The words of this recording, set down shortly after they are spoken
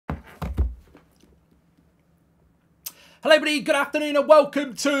Hello everybody, good afternoon and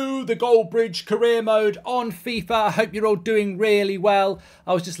welcome to the Goldbridge career mode on FIFA. I hope you're all doing really well.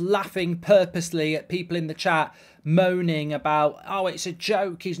 I was just laughing purposely at people in the chat moaning about, oh, it's a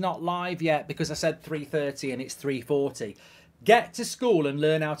joke, he's not live yet because I said 3:30 and it's 3:40. Get to school and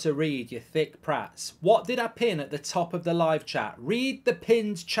learn how to read, you thick prats. What did I pin at the top of the live chat? Read the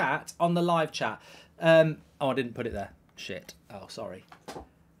pinned chat on the live chat. Oh, I didn't put it there. Shit. Oh, sorry.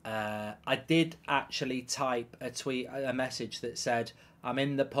 I did actually type a message that said, I'm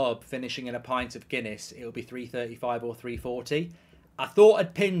in the pub finishing in a pint of Guinness. It'll be 3:35 or 3:40. I thought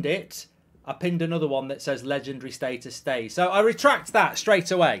I'd pinned it. I pinned another one that says legendary status stays. So I retract that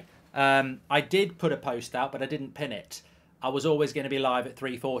straight away. I did put a post out, but I didn't pin it. I was always going to be live at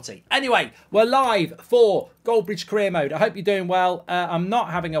 3:40. Anyway, we're live for Goldbridge career mode. I hope you're doing well. I'm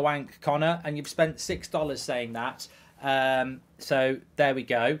not having a wank, Connor, and you've spent $6 saying that. So there we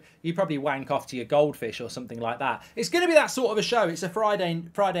go. You probably wank off to your goldfish or something like that. It's going to be that sort of a show. It's a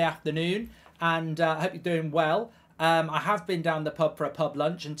Friday afternoon, and I hope you're doing well. I have been down the pub for a pub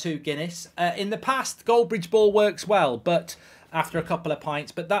lunch and 2 Guinness. In the past, Goldbridge ball works well, but after a couple of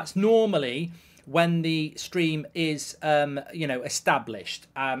pints. But that's normally when the stream is, established.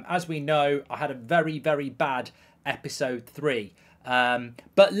 As we know, I had a very, very bad episode 3.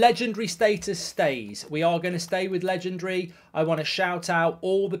 But legendary status stays. We are going to stay with legendary. I want to shout out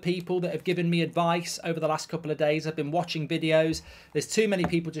all the people that have given me advice over the last couple of days. I've been watching videos. There's too many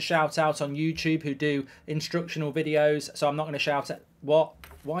people to shout out on YouTube who do instructional videos, so I'm not going to shout at what?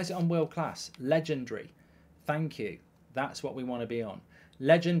 Why is it on world class? Legendary. Thank you. That's what we want to be on.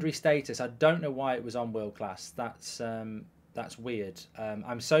 Legendary status. I don't know why it was on world class. That's weird.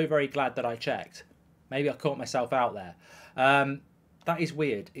 I'm so very glad that I checked. Maybe I caught myself out there. That is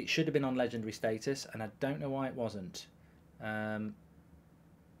weird. It should have been on legendary status, and I don't know why it wasn't.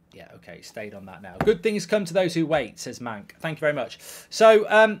 Yeah, okay, it stayed on that now. Good things come to those who wait, says Mank. Thank you very much.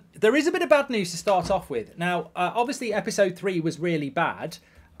 So there is a bit of bad news to start off with. Now, obviously, episode 3 was really bad,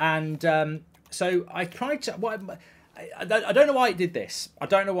 and so I tried to... I don't know why it did this. I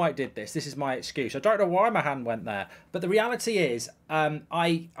don't know why it did this. This is my excuse. I don't know why my hand went there. But the reality is,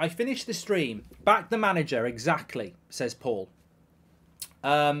 I finished the stream. Back the manager, exactly, says Paul.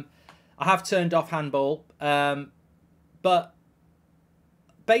 I have turned off handball. But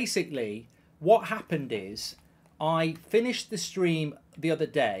basically, what happened is, I finished the stream the other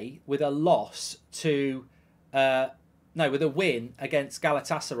day with a loss to... with a win against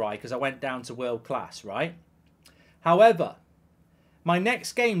Galatasaray, because I went down to world class, right? However, my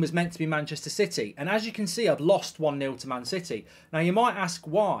next game was meant to be Manchester City. And as you can see, I've lost 1-0 to Man City. Now, you might ask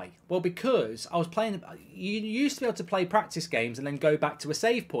why. Well, because I was playing... You used to be able to play practice games and then go back to a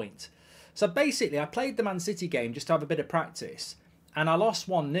save point. So basically, I played the Man City game just to have a bit of practice. And I lost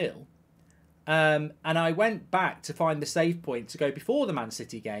 1-0. And I went back to find the save point to go before the Man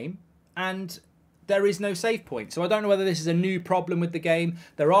City game. And... there is no save point. So I don't know whether this is a new problem with the game.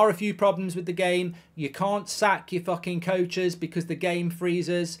 There are a few problems with the game. You can't sack your fucking coaches because the game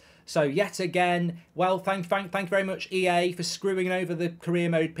freezes. So yet again, well, thank you very much, EA, for screwing over the career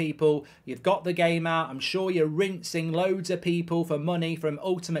mode people. You've got the game out. I'm sure you're rinsing loads of people for money from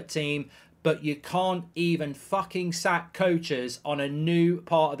Ultimate Team, but you can't even fucking sack coaches on a new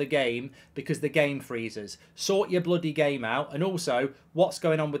part of the game because the game freezes. Sort your bloody game out. And also, what's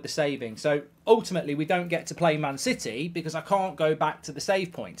going on with the saving? So, ultimately, we don't get to play Man City because I can't go back to the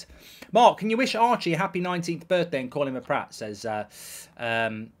save point. Mark, can you wish Archie a happy 19th birthday and call him a prat, says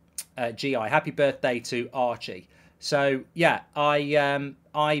GI. Happy birthday to Archie. So, yeah,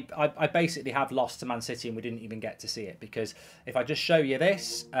 I basically have lost to Man City and we didn't even get to see it because if I just show you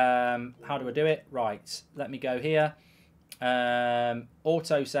this, how do I do it? Right, let me go here.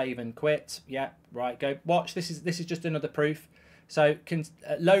 Auto save and quit. Yeah, right, go. Watch, this is just another proof. So,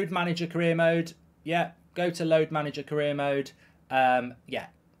 load manager career mode. Yeah, go to load manager career mode. Yeah,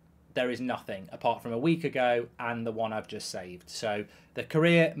 there is nothing apart from a week ago and the one I've just saved. So, the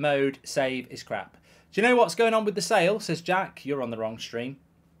career mode save is crap. Do you know what's going on with the sale? Says Jack. You're on the wrong stream.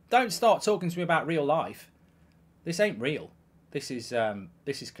 Don't start talking to me about real life. This ain't real. This is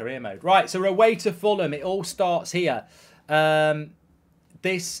career mode. Right, so we're away to Fulham. It all starts here.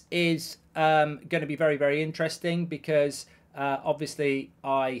 This is going to be very, very interesting because obviously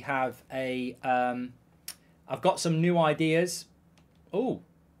I have I've got some new ideas. Oh,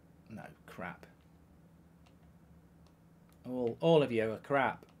 no, crap. All of you are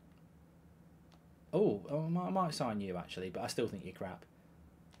crap. Oh, I might sign you, actually, but I still think you're crap.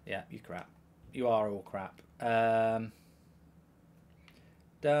 Yeah, you're crap. You are all crap. Oh,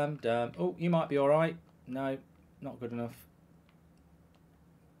 you might be all right. No, not good enough.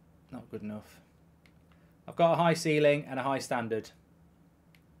 Not good enough. I've got a high ceiling and a high standard.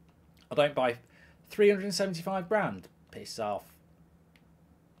 I don't buy 375 grand. Piss off.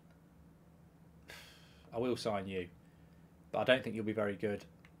 I will sign you, but I don't think you'll be very good.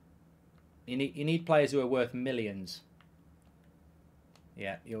 You need players who are worth millions.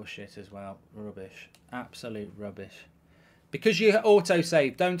 Yeah, you're shit as well. Rubbish. Absolute rubbish. Because you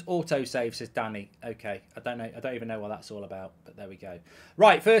auto-save. Don't auto-save, says Danny. Okay, I don't know. I don't even know what that's all about, but there we go.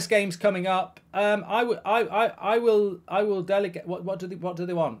 Right, first game's coming up. I will delegate. What do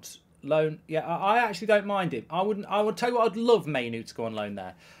they want? Loan. Yeah, I actually don't mind him. I would tell you what, I'd love Mainu to go on loan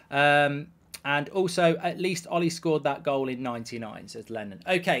there. And also, at least Ollie scored that goal in 99, says Lennon.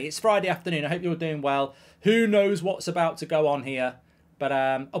 Okay, it's Friday afternoon. I hope you're doing well. Who knows what's about to go on here? But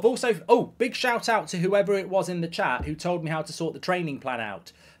I've also... Oh, big shout out to whoever it was in the chat who told me how to sort the training plan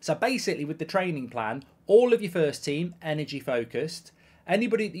out. So basically, with the training plan, all of your first team, energy focused.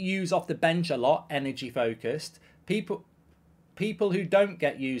 Anybody that you use off the bench a lot, energy focused. People who don't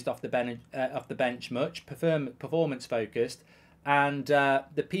get used off the bench much, performance focused. And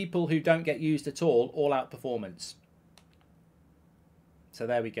the people who don't get used at all out performance. So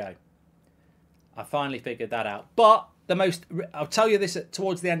there we go. I finally figured that out. But the most, I'll tell you this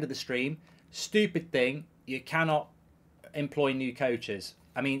towards the end of the stream, stupid thing, you cannot employ new coaches.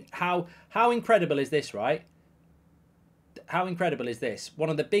 I mean, how incredible is this, right? How incredible is this? One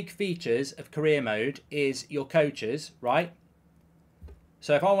of the big features of career mode is your coaches, right?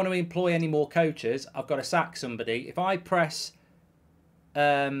 So if I want to employ any more coaches, I've got to sack somebody. If I press...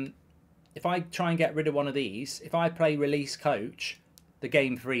 if I try and get rid of one of these, if I play release coach, the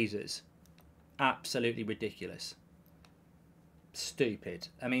game freezes. Absolutely ridiculous. Stupid.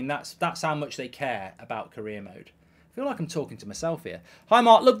 I mean, that's how much they care about career mode. I feel like I'm talking to myself here. Hi,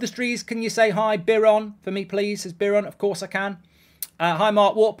 Mark. Love the streets. Can you say hi, Biron, for me, please? Says Biron. Of course I can. Hi,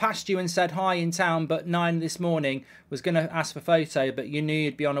 Mark. Walked past you and said hi in town, but 9 this morning. Was going to ask for photo, but you knew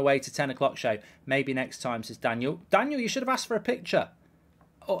you'd be on the way to 10 o'clock show. Maybe next time, says Daniel. Daniel, you should have asked for a picture.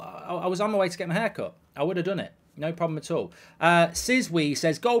 Oh, I was on my way to get my hair cut. I would have done it. No problem at all. Sizwee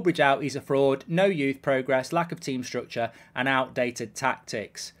says, Goldbridge out, he's a fraud. No youth progress, lack of team structure, and outdated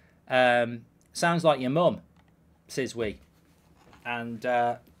tactics. Sounds like your mum, Sizwee. And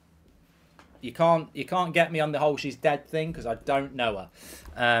you can't get me on the whole she's dead thing, because I don't know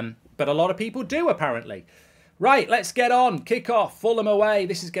her. But a lot of people do, apparently. Right, let's get on. Kick off. Fulham away.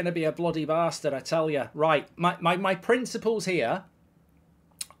 This is going to be a bloody bastard, I tell you. Right, my principles here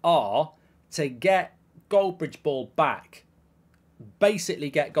are to get Goldbridge ball back. Basically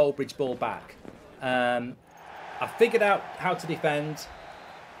get Goldbridge ball back. I figured out how to defend.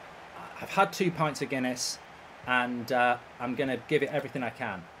 I've had 2 pints of Guinness and I'm going to give it everything I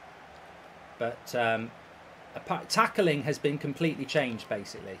can. But tackling has been completely changed,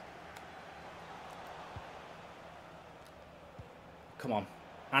 basically. Come on.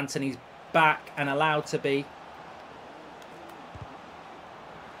 Anthony's back and allowed to be.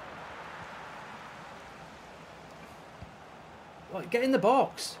 Get in the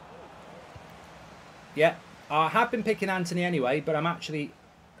box. Yeah, I have been picking Anthony anyway, but I'm actually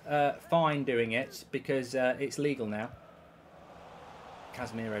fine doing it because it's legal now.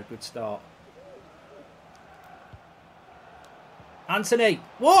 Casemiro, good start. Anthony.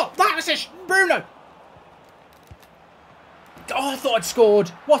 What? That was Bruno. Oh, I thought I'd scored.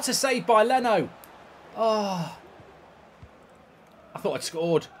 What a save by Leno. Oh. I thought I'd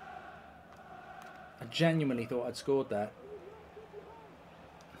scored. I genuinely thought I'd scored there.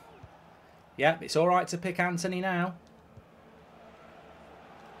 Yep, it's all right to pick Anthony now.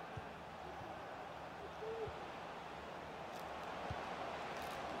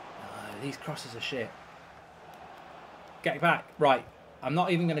 Oh, these crosses are shit. Get back. Right, I'm not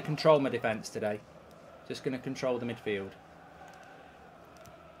even going to control my defence today. Just going to control the midfield.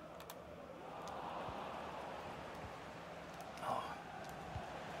 Oh,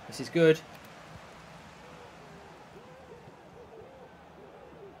 this is good.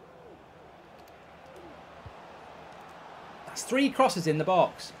 That's 3 crosses in the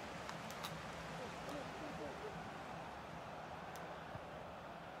box.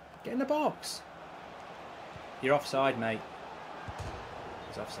 Get in the box. You're offside, mate.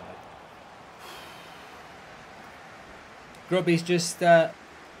 He's offside. Grubby's just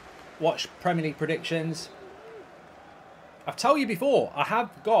watched Premier League predictions. I've told you before, I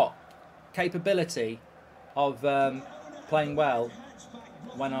have got capability of playing well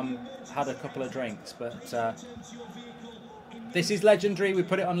when I'm had a couple of drinks, but this is legendary. We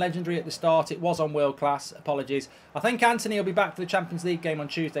put it on legendary at the start. It was on world class. Apologies. I think Anthony will be back for the Champions League game on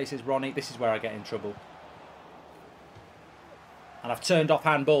Tuesday, says Ronnie. This is where I get in trouble. And I've turned off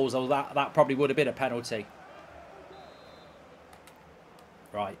handballs, although that probably would have been a penalty.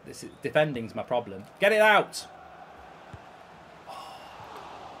 Right, this is defending's my problem. Get it out.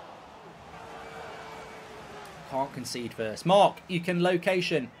 Can't concede first. Mark, you can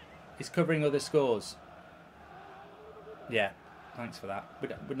location. Is covering other scores. Yeah, thanks for that.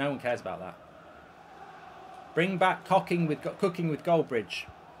 But no one cares about that. Bring back cooking with Goldbridge.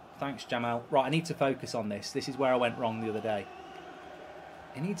 Thanks, Jamal. Right, I need to focus on this. This is where I went wrong the other day.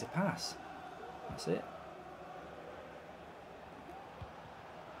 He needs a pass. That's it.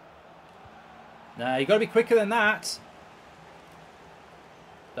 No, you've got to be quicker than that.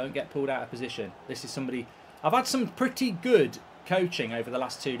 Don't get pulled out of position. This is somebody... I've had some pretty good coaching over the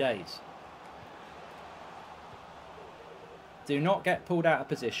last 2 days. Do not get pulled out of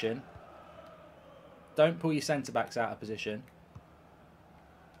position. Don't pull your centre-backs out of position.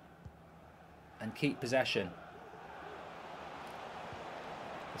 And keep possession.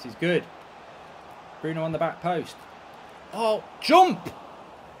 This is good. Bruno on the back post. Oh, jump!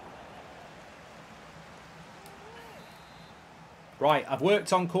 Right, I've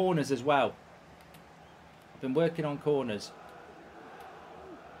worked on corners as well. I've been working on corners.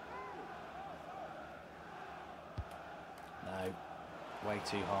 No, way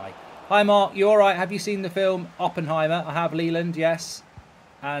too high. Hi Mark, you alright? Have you seen the film Oppenheimer? I have, Leland, yes.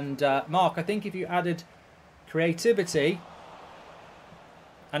 And Mark, I think if you added creativity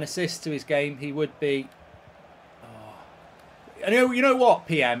and assist to his game, he would be... Oh. You know what,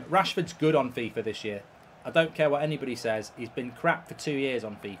 PM? Rashford's good on FIFA this year. I don't care what anybody says. He's been crap for 2 years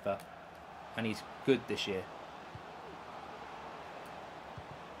on FIFA. And he's good this year.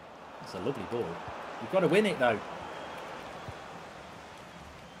 That's a lovely ball. You've got to win it, though.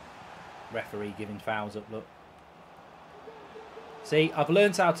 Referee giving fouls up, look. See, I've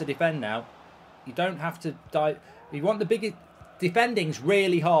learned how to defend now. You don't have to dive. You want the biggest... Defending's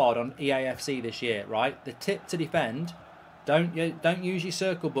really hard on EAFC this year, right? The tip to defend, don't use your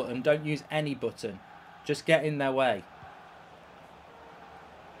circle button. Don't use any button. Just get in their way.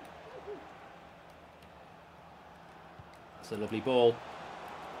 That's a lovely ball.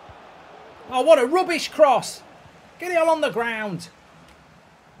 Oh, what a rubbish cross. Get it all on the ground.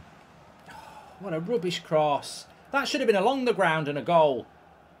 What a rubbish cross. That should have been along the ground and a goal.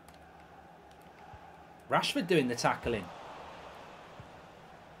 Rashford doing the tackling.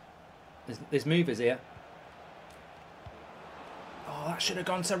 There's movers here. Oh, that should have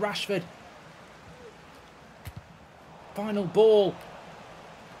gone to Rashford. Final ball.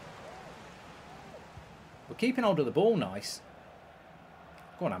 We're keeping hold of the ball nice.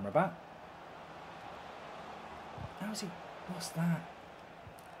 Go on, Amrabat. How's he... What's that?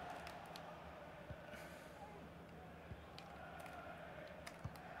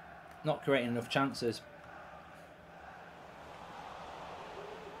 Not creating enough chances.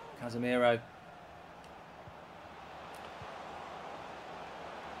 Casemiro.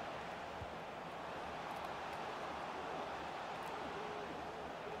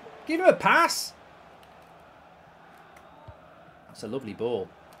 Give him a pass. That's a lovely ball.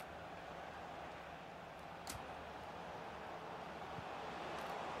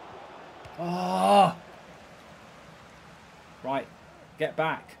 Oh. Right. Get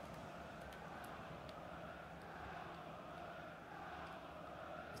back.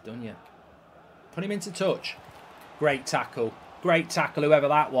 He's done you. Put him into touch. Great tackle. Great tackle, whoever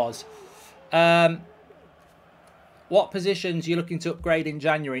that was. What positions are you looking to upgrade in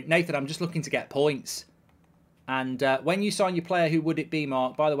January? Nathan, I'm just looking to get points. And when you sign your player, who would it be,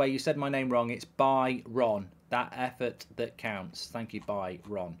 Mark? By the way, you said my name wrong. It's by Ron. That effort that counts. Thank you, by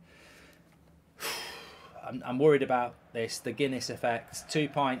Ron. I'm worried about this. The Guinness effect. 2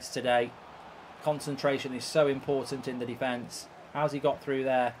 pints today. Concentration is so important in the defence. How's he got through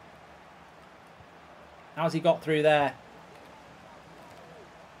there? How's he got through there?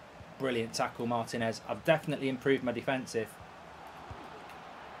 Brilliant tackle, Martinez. I've definitely improved my defensive.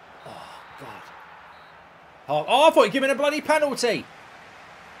 Oh, God. Oh, I thought you'd given a bloody penalty.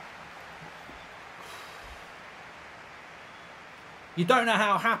 You don't know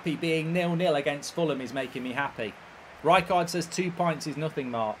how happy being 0-0 against Fulham is making me happy. Rijkaard says 2 pints is nothing,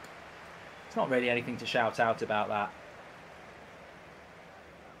 Mark. It's not really anything to shout out about that.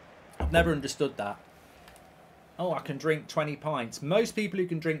 I've never understood that. Oh, I can drink 20 pints. Most people who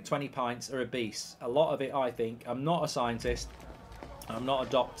can drink 20 pints are obese. A lot of it, I think. I'm not a scientist. I'm not a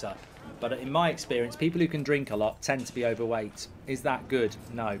doctor. But in my experience, people who can drink a lot tend to be overweight. Is that good?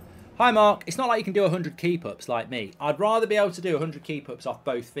 No. Hi, Mark. It's not like you can do 100 keep-ups like me. I'd rather be able to do 100 keep-ups off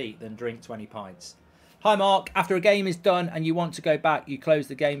both feet than drink 20 pints. Hi, Mark. After a game is done and you want to go back, you close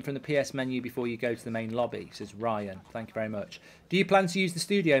the game from the PS menu before you go to the main lobby, says Ryan. Thank you very much. Do you plan to use the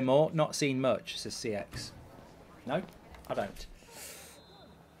studio more? Not seen much, says CX. No, I don't.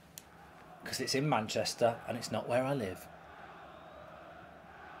 Because it's in Manchester and it's not where I live.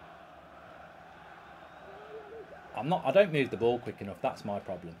 I don't move the ball quick enough. That's my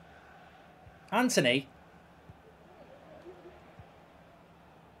problem. Anthony.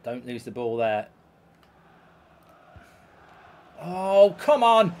 Don't lose the ball there. Oh, come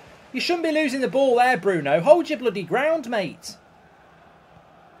on. You shouldn't be losing the ball there, Bruno. Hold your bloody ground, mate.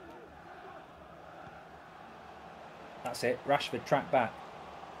 That's it. Rashford track back.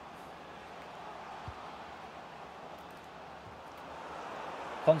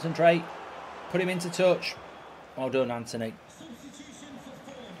 Concentrate. Put him into touch. Well done, Anthony.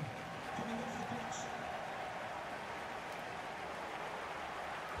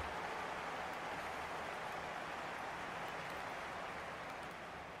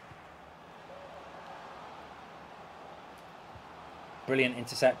 Brilliant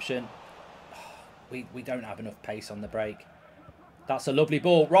interception. We don't have enough pace on the break. That's a lovely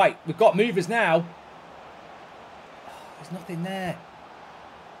ball. Right, we've got movers now. There's nothing there.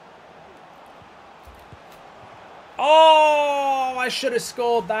 Oh, I should have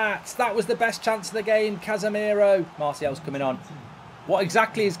scored that. That was the best chance of the game. Casemiro. Martial's coming on. What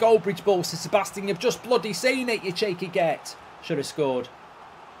exactly is Goldbridge ball? So Sebastian, you've just bloody seen it, you cheeky get. Should have scored.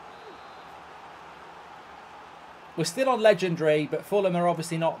 We're still on legendary, but Fulham are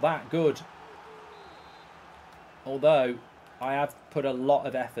obviously not that good. Although, I have put a lot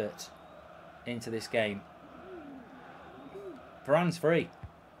of effort into this game. Varane's free.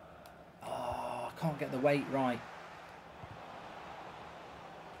 Oh, I can't get the weight right.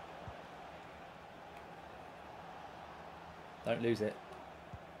 Don't lose it.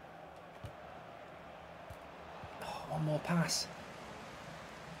 Oh, one more pass.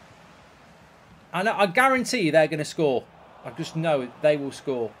 I guarantee you they're going to score. I just know they will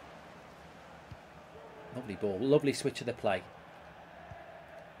score. Lovely ball. Lovely switch of the play.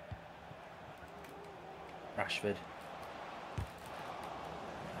 Rashford.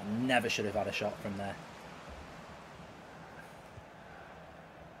 I never should have had a shot from there.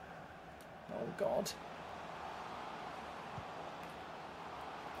 Oh, God.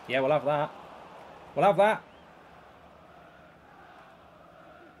 Yeah, we'll have that. We'll have that.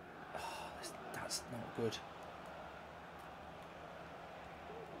 Oh, that's not good.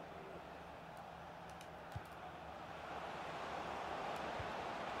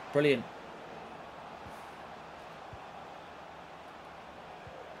 Brilliant.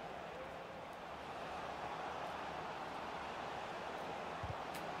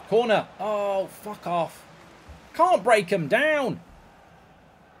 Corner. Oh, fuck off. Can't break them down.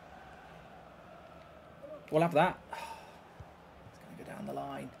 We'll have that. It's going to go down the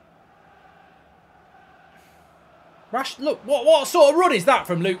line. Look, what sort of run is that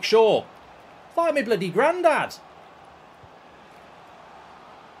from Luke Shaw? It's like my bloody granddad.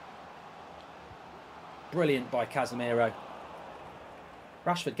 Brilliant by Casemiro.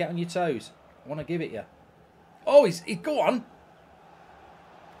 Rashford, get on your toes. I want to give it you. Oh, he's go on.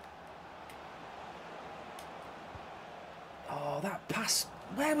 Oh, that pass.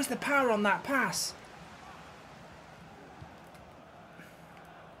 Where was the power on that pass?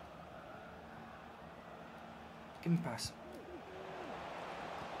 Give him a pass.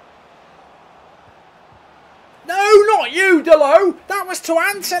 No, not you, Delo. That was to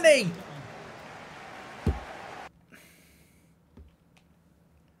Anthony.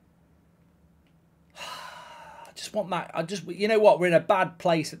 Want that. You know what, we're in a bad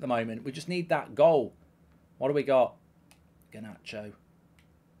place at the moment. We just need that goal. What do we got? Garnacho.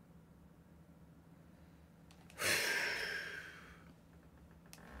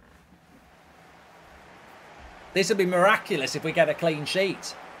 This would be miraculous if we get a clean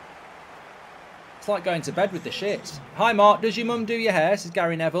sheet. It's like going to bed with the shits. Hi Mark, does your mum do your hair? This is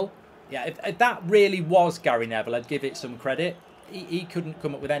Gary Neville. Yeah, if that really was Gary Neville, I'd give it some credit. He couldn't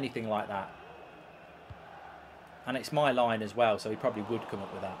come up with anything like that. And it's my line as well, so he probably would come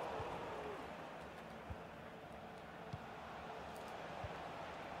up with that.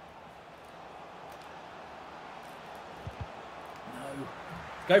 No.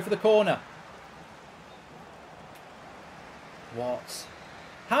 Go for the corner. What?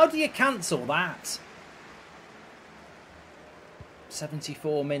 How do you cancel that?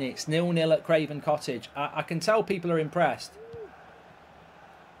 74 minutes. 0-0 at Craven Cottage. I can tell people are impressed.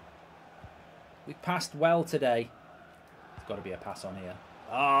 We passed well today. There's got to be a pass on here.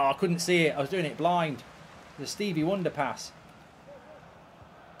 Oh, I couldn't see it. I was doing it blind. The Stevie Wonder pass.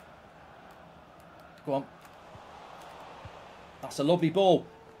 Go on. That's a lovely ball.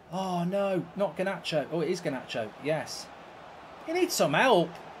 Oh, no. Not Garnacho. Oh, it is Garnacho. Yes. He needs some help.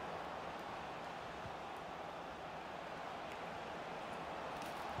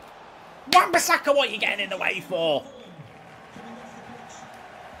 Wow! Wan-Bissaka, what are you getting in the way for?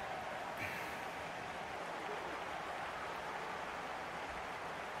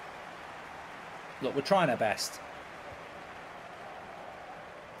 Look, we're trying our best.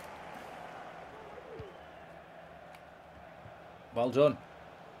 Well done.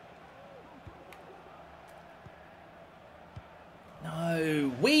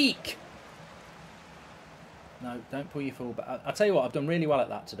 No, weak. No, don't pull your full back. I'll tell you what, I've done really well at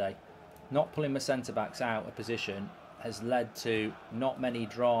that today. Not pulling my centre-backs out of position has led to not many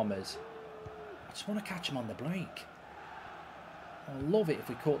dramas. I just want to catch them on the break. I'd love it if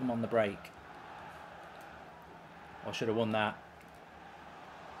we caught them on the break. I should have won that.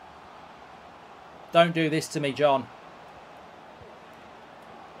 Don't do this to me, John.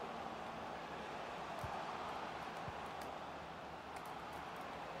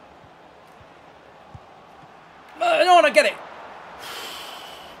 I don't want to get it.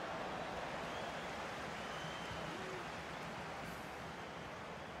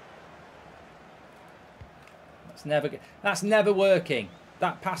 That's never working.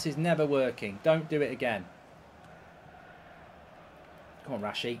 That pass is never working. Don't do it again. Come on,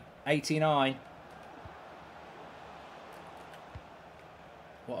 Rashi. 89.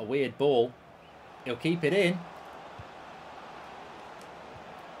 What a weird ball. He'll keep it in.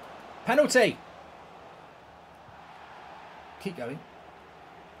 Penalty. Keep going.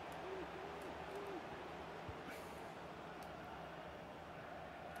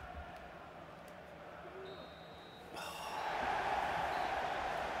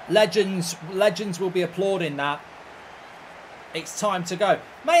 Legends will be applauding that. It's time to go.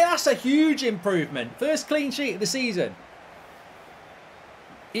 Mate, that's a huge improvement. First clean sheet of the season.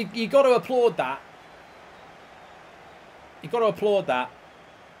 You got to applaud that. You've got to applaud that.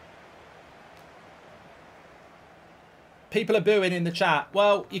 People are booing in the chat.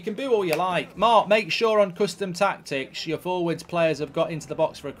 Well, you can boo all you like. Mark, make sure on custom tactics your forwards players have got into the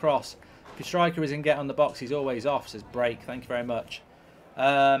box for a cross. If your striker isn't get on the box, he's always off, says Break. Thank you very much.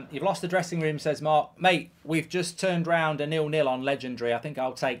 You've lost the dressing room, says Mark. Mate, we've just turned round a 0-0 on Legendary. I think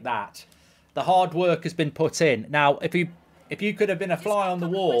I'll take that. The hard work has been put in. Now, if you could have been a fly on the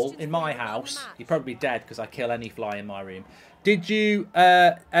wall in my house, you'd probably be dead because I kill any fly in my room. Did you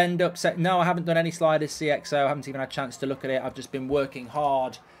end up saying, no, I haven't done any sliders, CXO. I haven't even had a chance to look at it. I've just been working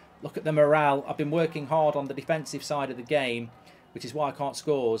hard. Look at the morale. I've been working hard on the defensive side of the game, which is why I can't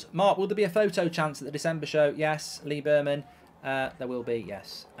scores. Mark, will there be a photo chance at the December show? Yes. Lee Berman. There will be,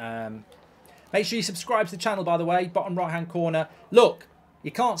 yes. Make sure you subscribe to the channel, by the way. Bottom right-hand corner. Look,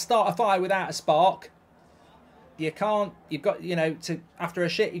 you can't start a fire without a spark. You can't. You've got, you know, after a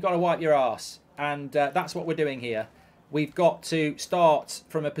shit, you've got to wipe your arse. And that's what we're doing here. We've got to start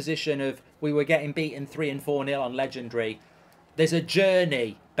from a position of we were getting beaten 3 and 4-0 on Legendary. There's a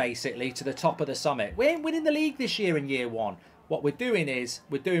journey, basically, to the top of the summit. We ain't winning the league this year in year 1. What we're doing is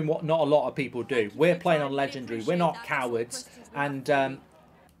we're doing what not a lot of people do. We're playing on Legendary. We're not cowards. And,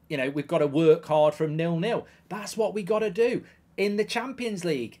 you know, we've got to work hard from 0-0. That's what we got to do. In the Champions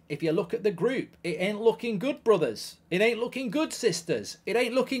League, if you look at the group, it ain't looking good, brothers. It ain't looking good, sisters. It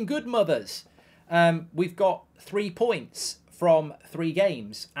ain't looking good, mothers. We've got 3 points from 3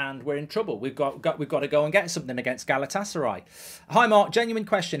 games and we're in trouble. We've got to go and get something against Galatasaray. Hi Mark, genuine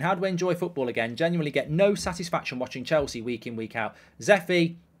question. How do I enjoy football again? Genuinely get no satisfaction watching Chelsea week in, week out.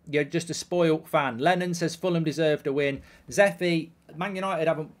 Zeffy, you're just a spoilt fan. Lennon says Fulham deserved a win. Zeffy, Man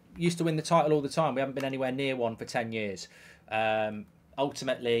United used to win the title all the time. We haven't been anywhere near one for 10 years.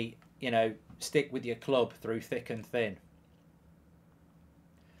 Ultimately, you know, stick with your club through thick and thin.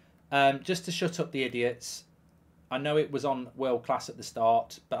 Just to shut up the idiots, I know it was on World Class at the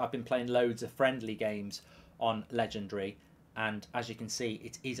start, but I've been playing loads of friendly games on Legendary, and as you can see,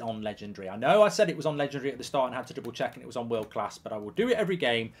 it is on Legendary. I know I said it was on Legendary at the start and had to double check and it was on World Class, but I will do it every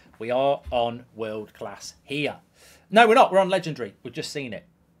game. We are on World Class here. No, we're not. We're on Legendary. We've just seen it.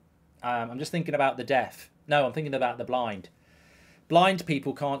 I'm just thinking about the deaf. No, I'm thinking about the blind. Blind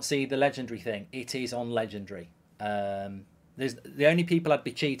people can't see the Legendary thing. It is on Legendary. There's the only people I'd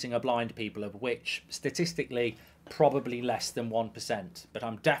be cheating are blind people, of which statistically probably less than 1%. But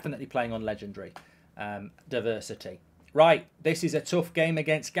I'm definitely playing on Legendary. Diversity. Right, this is a tough game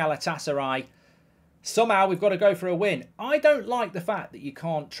against Galatasaray. Somehow we've got to go for a win. I don't like the fact that you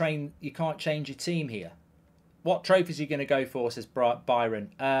can't change your team here. What trophies are you going to go for, says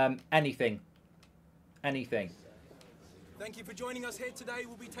Byron? Anything. Anything. Thank you for joining us here today.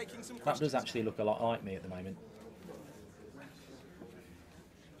 We'll be taking some questions. That does actually look a lot like me at the moment.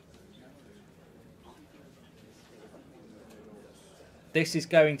 This is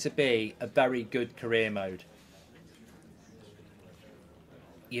going to be a very good career mode.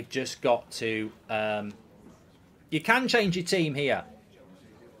 you've just got to... you can change your team here.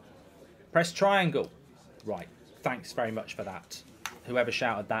 Press triangle. Right. Thanks very much for that. Whoever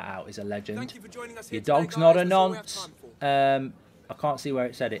shouted that out is a legend. Thank you for joining us here Your today, dog's guys. not a That's all we have nonce. time for. I can't see where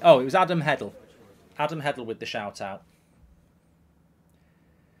it said it. Oh, it was Adam Heddle. Adam Heddle with the shout out.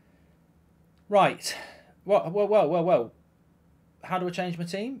 Right. Whoa. How do I change my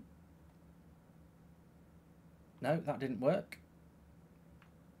team? No, that didn't work.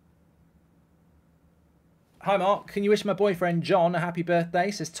 Hi, Mark. Can you wish my boyfriend John a happy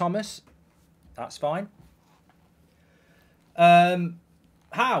birthday? Says Thomas. That's fine.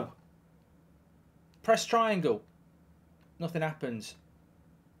 How? Press triangle. Nothing happens.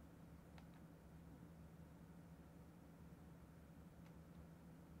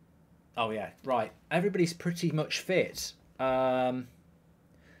 Oh, yeah. Right. Everybody's pretty much fit. Mark,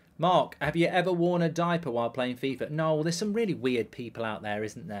 have you ever worn a diaper while playing FIFA? No, there's some really weird people out there,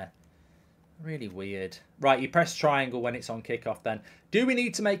 isn't there? Really weird. Right, you press triangle when it's on kickoff then. Do we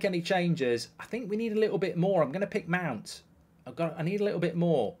need to make any changes? I think we need a little bit more. I'm going to pick Mount. I need a little bit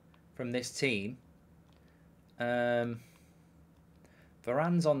more from this team. Varane's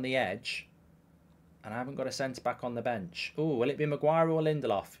on the edge. And I haven't got a centre-back on the bench. Oh, will it be Maguire or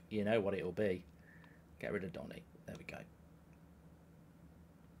Lindelof? You know what it'll be. Get rid of Donny. There we go.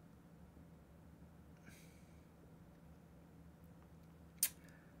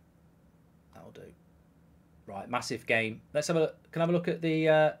 That'll do. Right, massive game. Let's have a look. Can I have a look at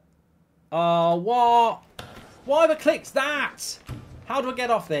the... Oh, what? Why have I clicked that? How do I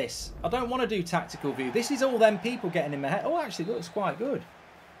get off this? I don't want to do tactical view. This is all them people getting in my head. Oh, actually, it looks quite good.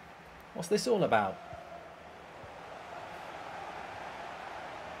 What's this all about?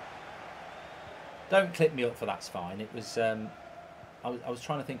 Don't clip me up for that's fine. It was I was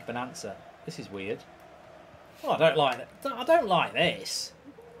trying to think of an answer. This is weird. Oh, I don't like it. I don't like this.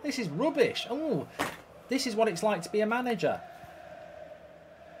 This is rubbish. Oh, this is what it's like to be a manager.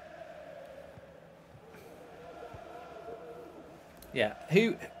 Yeah.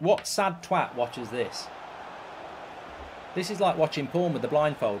 What sad twat watches this? This is like watching porn with the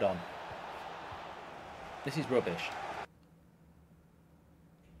blindfold on. This is rubbish.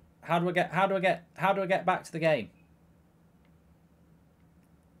 How do I get back to the game?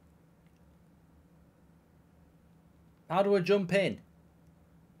 How do I jump in?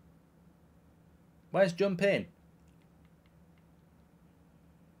 Where's jump in?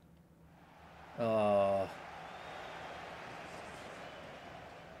 Oh.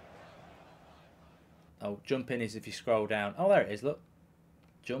 Oh, jump in is if you scroll down. Oh, there it is, look.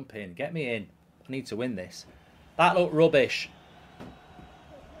 Jump in. Get me in. I need to win this. That looked rubbish.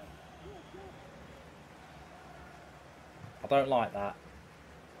 I don't like that.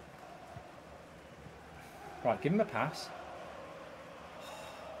 Right, give him a pass.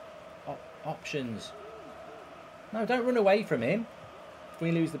 Options. No, don't run away from him. If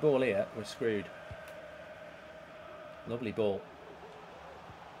we lose the ball here, we're screwed. Lovely ball.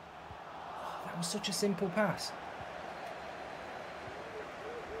 Oh, that was such a simple pass.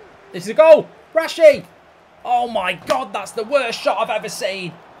 This is a goal! Rashi! Oh my God, that's the worst shot I've ever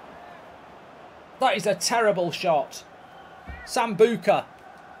seen. That is a terrible shot. Sambuca.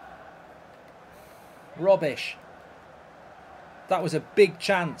 Rubbish. That was a big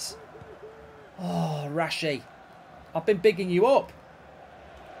chance. Oh, Rashi. I've been bigging you up.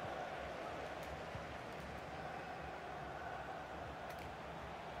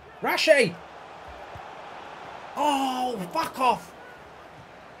 Rashi! Oh, fuck off.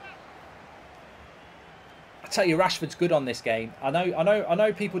 I tell you, Rashford's good on this game. I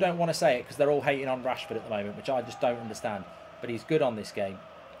know people don't want to say it because they're all hating on Rashford at the moment, which I just don't understand. But he's good on this game.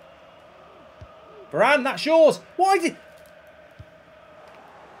 Varane, that's yours. Why did...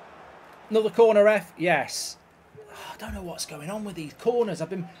 Another corner, ref. Yes. Oh, I don't know what's going on with these corners. I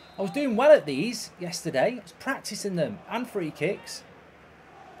was doing well at these yesterday. I was practicing them and free kicks.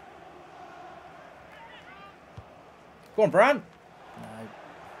 Go on, Varane. No.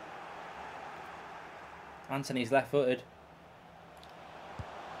 Anthony's left-footed.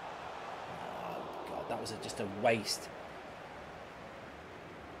 Oh, God, that was just a waste.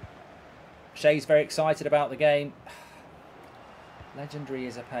 Shay's very excited about the game. Legendary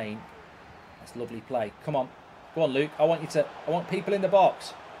is a pain. That's lovely play. Come on. Go on, Luke. I want people in the box.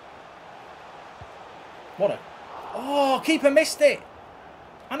 What a... Oh, keeper missed it.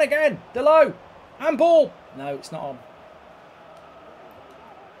 And again. Delo. And ball. No, it's not on.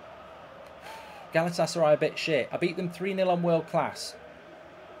 Galatasaray a bit shit. I beat them 3-0 on World Class.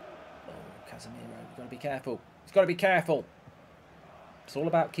 Oh, Casemiro. You've got to be careful. He's got to be careful. It's all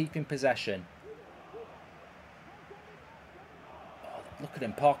about keeping possession. Oh, Look at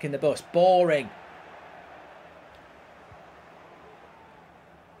him parking the bus. Boring.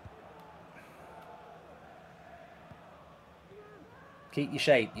 Keep your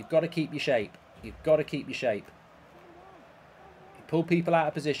shape. You've got to keep your shape. You've got to keep your shape. You pull people out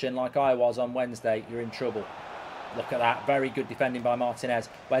of position like I was on Wednesday, you're in trouble. Look at that. Very good defending by Martinez.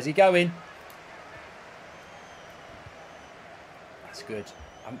 Where's he going? That's good.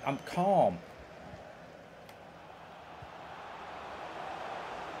 I'm calm.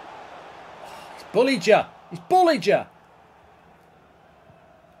 Oh, he's bullied you. He's bullied you.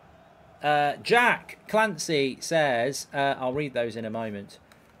 Jack Clancy says, I'll read those in a moment.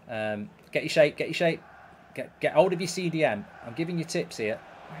 Get your shape, get your shape. Get hold of your CDM. I'm giving you tips here.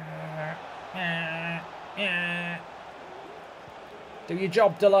 Do your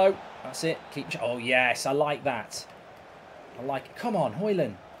job, Delo. That's it. Keep. Oh, yes, I like that. I like it. Come on,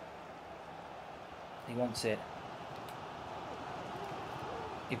 Hoyland. He wants it.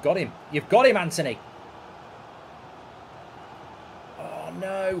 You've got him. You've got him, Anthony. Oh,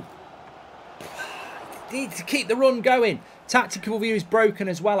 no. Need to keep the run going. Tactical view is broken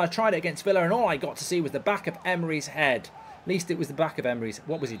as well. I tried it against Villa and all I got to see was the back of Emery's head. At least it was the back of Emery's.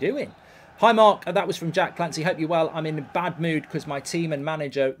 What was he doing? Hi, Mark. That was from Jack Clancy. Hope you're well. I'm in a bad mood because my team and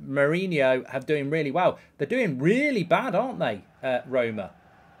manager, Mourinho, have doing really well. They're doing really bad, aren't they, Roma?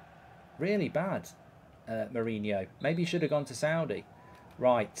 Really bad, Mourinho. Maybe he should have gone to Saudi.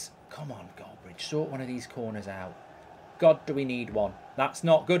 Right. Come on, Goldbridge. Sort one of these corners out. God, do we need one? That's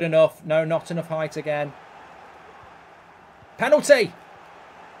not good enough. No, not enough height again. Penalty!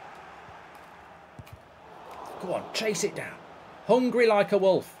 Go on, chase it down. Hungry like a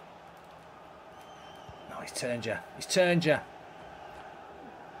wolf. No, he's turned you. He's turned you.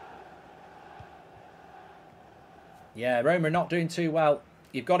 Yeah, Roma not doing too well.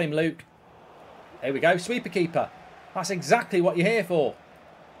 You've got him, Luke. Here we go. Sweeper keeper. That's exactly what you're here for.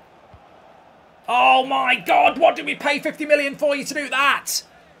 Oh my God, what did we pay 50 million for you to do that?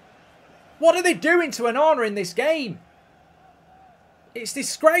 What are they doing to Onana in this game? It's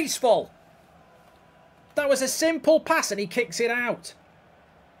disgraceful. That was a simple pass and he kicks it out.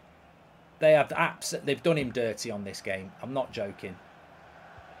 They've done him dirty on this game. I'm not joking.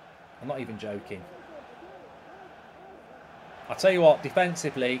 I'm not even joking. I'll tell you what,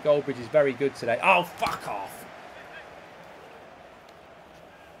 defensively, Goldbridge is very good today. Oh, fuck off.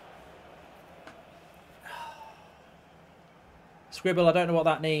 Scribble, I don't know what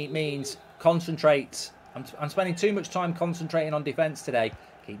that means. Concentrate. I'm spending too much time concentrating on defence today.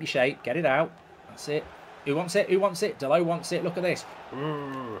 Keep your shape. Get it out. That's it. Who wants it? Who wants it? Delo wants it. Look at this.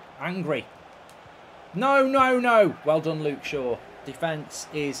 Angry. No, no, no. Well done, Luke Shaw. Defence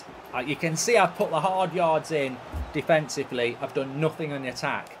is... you can see I've put the hard yards in defensively. I've done nothing on the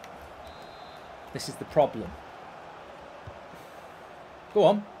attack. This is the problem. Go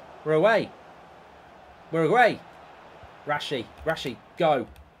on. We're away. We're away. Rashi, go.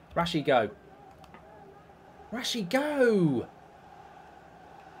 Rashi, go. Rashi, go.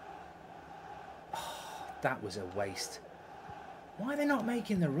 Oh, that was a waste. Why are they not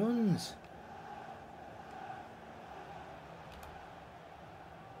making the runs?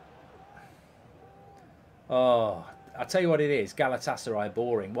 Oh, I'll tell you what it is. Galatasaray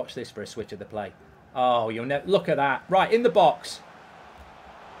boring. Watch this for a switch of the play. Oh, you'll never... Look at that. Right, in the box.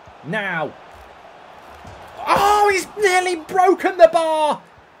 Now. Oh, he's nearly broken the bar.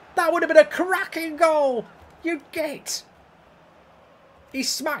 That would have been a cracking goal. You get. He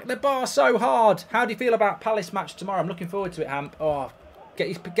smacked the bar so hard. How do you feel about Palace match tomorrow? I'm looking forward to it, Hamp. Oh, get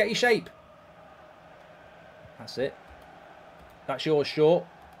your shape. That's it. That's yours, short.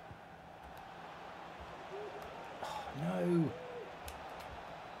 Oh, no.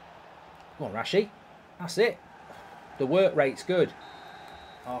 Come on, Rashi. That's it. The work rate's good.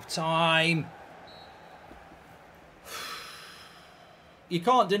 Half time. You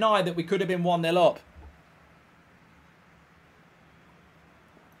can't deny that we could have been 1-0 up.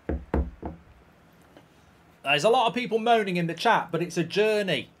 There's a lot of people moaning in the chat, but it's a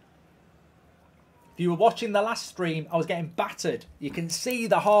journey. If you were watching the last stream, I was getting battered. You can see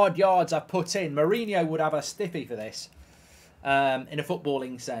the hard yards I put in. Mourinho would have a stiffy for this, in a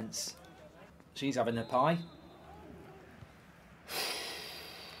footballing sense. She's having a pie.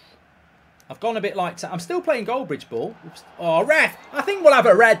 I've gone a bit like... I'm still playing Goldbridge ball. Oh, ref! I think we'll have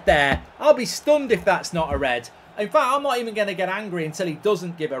a red there. I'll be stunned if that's not a red. In fact, I'm not even going to get angry until he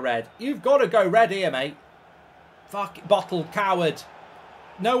doesn't give a red. You've got to go red here, mate. Fuck, bottle, coward.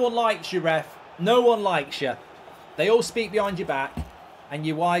 No one likes you, ref. No one likes you. They all speak behind your back. And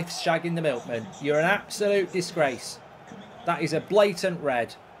your wife's shagging the milkman. You're an absolute disgrace. That is a blatant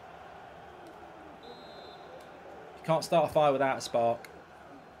red. You can't start a fire without a spark.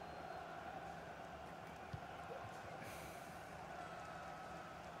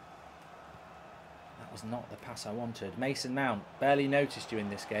 was not the pass I wanted. Mason Mount, barely noticed you in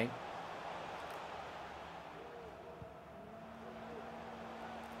this game.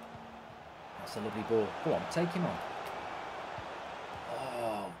 That's a lovely ball. Go on, take him on.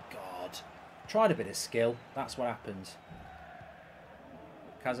 Oh, God. Tried a bit of skill. That's what happens.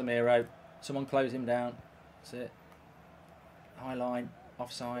 Casemiro. Someone close him down. That's it. High line.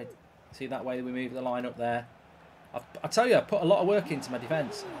 Offside. See that way we move the line up there. I tell you, I put a lot of work into my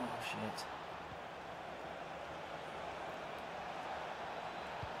defence. Oh, shit.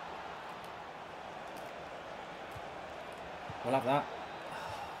 We'll have that.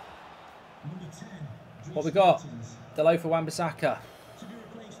 What we got? Delo for Wan-Bissaka.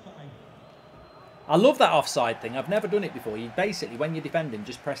 I love that offside thing. I've never done it before. You basically, when you're defending,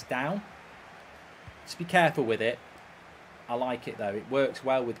 just press down. Just be careful with it. I like it though. It works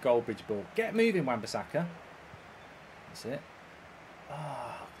well with Goldbridge ball. Get moving, Wan-Bissaka. That's it.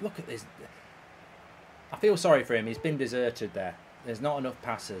 Oh, look at this. I feel sorry for him. He's been deserted there. There's not enough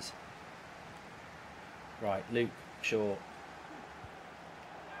passers. Right, Luke Shaw.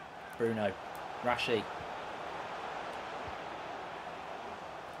 Bruno. Rashi.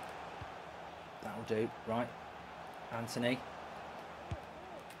 That'll do. Right. Anthony.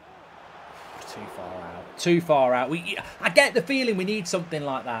 Too far out. Too far out. I get the feeling we need something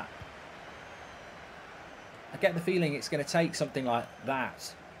like that. I get the feeling it's going to take something like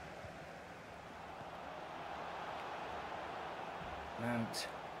that. Mount.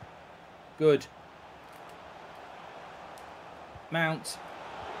 Good. Mount.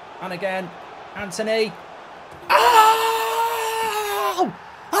 And again. Anthony. Oh!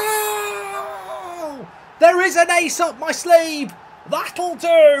 Oh! There is an ace up my sleeve. That'll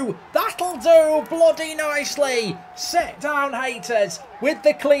do. That'll do bloody nicely. Set down, haters. With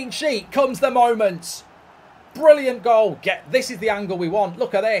the clean sheet comes the moments. Brilliant goal. This is the angle we want.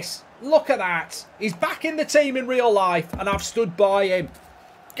 Look at this. Look at that. He's back in the team in real life and I've stood by him.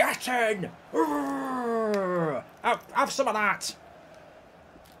 Get in. Have some of that.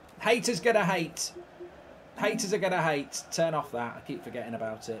 Haters gonna hate. Haters are gonna hate. Turn off that. I keep forgetting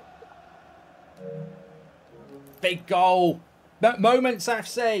about it. Big goal. Moments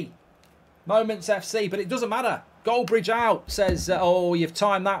FC. Moments FC. But it doesn't matter. Goldbridge out. Says, oh, you've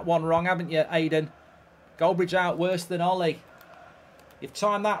timed that one wrong, haven't you, Aiden? Goldbridge out worse than Ollie. You've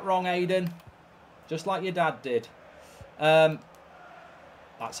timed that wrong, Aiden. Just like your dad did.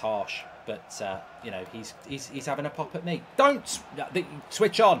 That's harsh. But, you know, he's having a pop at me. Don't!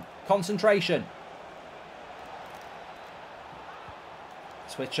 Switch on. Concentration.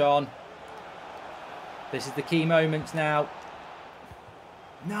 Switch on. This is the key moments now.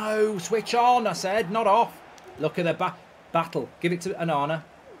 No, switch on, I said. Not off. Look at the battle. Give it to Anana.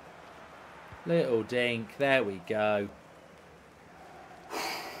 Little dink. There we go.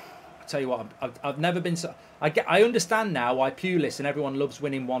 I tell you what, I've never been so... I understand now why Pulis and everyone loves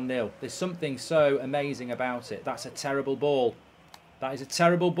winning 1-0. There's something so amazing about it. That's a terrible ball. That is a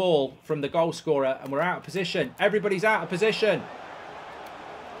terrible ball from the goal scorer, and we're out of position. Everybody's out of position.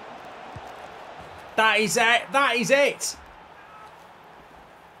 That is it. That is it.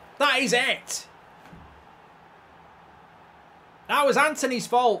 That is it. That was Anthony's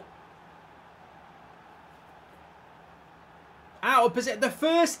fault. Out of position. The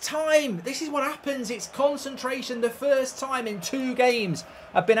first time. This is what happens. It's concentration. The first time in 2 games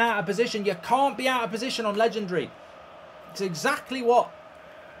I've been out of position. You can't be out of position on Legendary. It's exactly what,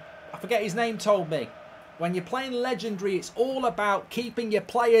 I forget his name, told me. When you're playing Legendary, it's all about keeping your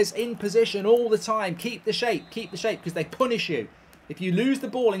players in position all the time. Keep the shape, because they punish you. If you lose the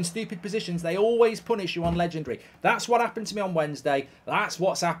ball in stupid positions, they always punish you on Legendary. That's what happened to me on Wednesday. That's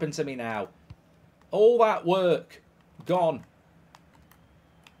what's happened to me now. All that work, gone.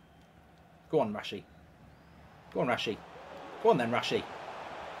 Go on, Rashi. Go on, Rashi. Go on then, Rashi.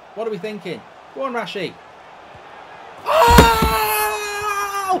 What are we thinking? Go on, Rashi.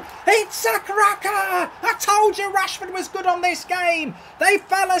 Oh! It's a cracker! I told you Rashford was good on this game. They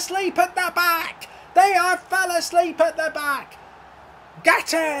fell asleep at the back. They have fell asleep at the back.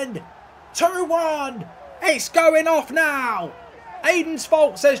 Get in! 2-1. It's going off now. Aiden's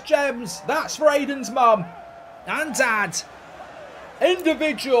fault, says Gems. That's for Aiden's mum and dad.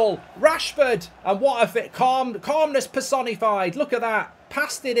 Individual, Rashford, and what a fit. Calmness personified. Look at that.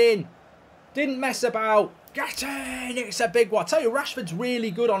 Passed it in. Didn't mess about. Get in. It's a big one. I tell you, Rashford's really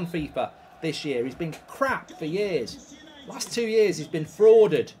good on FIFA this year. He's been crap for years. Last 2 years, he's been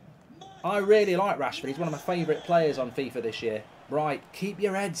frauded. I really like Rashford. He's one of my favourite players on FIFA this year. Right, keep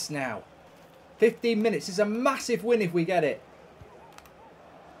your heads now. 15 minutes is a massive win if we get it.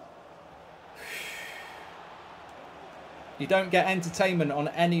 You don't get entertainment on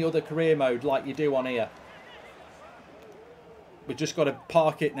any other career mode like you do on here. We've just got to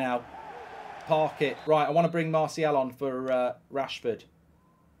park it now. Park it. Right, I want to bring Martial on for Rashford.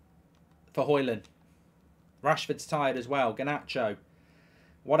 For Højlund. Rashford's tired as well. Garnacho.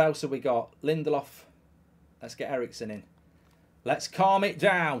 What else have we got? Lindelof. Let's get Eriksen in. Let's calm it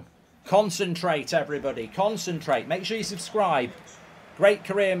down. Concentrate, everybody. Concentrate. Make sure you subscribe. Great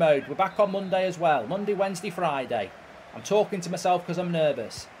career mode. We're back on Monday as well. Monday, Wednesday, Friday. I'm talking to myself because I'm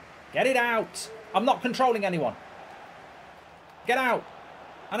nervous. Get it out. I'm not controlling anyone. Get out.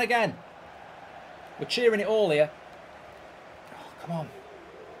 And again. We're cheering it all here. Oh, come on.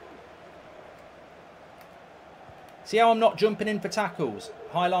 See how I'm not jumping in for tackles?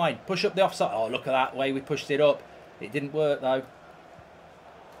 High line. Push up the offside. Oh, look at that way we pushed it up. It didn't work, though.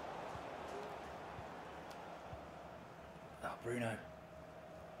 Oh, Bruno.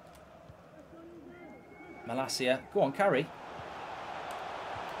 Malacia. Go on, carry.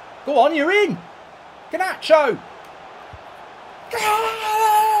 Go on, you're in. Garnacho. Go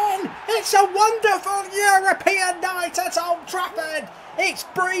on! It's a wonderful European night at Old Trafford. It's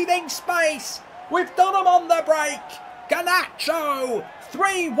breathing space. We've done them on the break. Garnacho.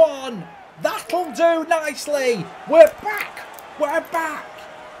 3-1. That'll do nicely. We're back. We're back.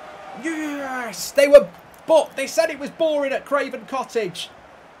 Yes. They said it was boring at Craven Cottage.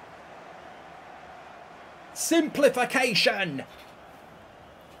 Simplification.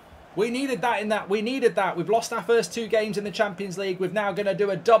 We needed that in that. We needed that. We've lost our first 2 games in the Champions League. We're now going to do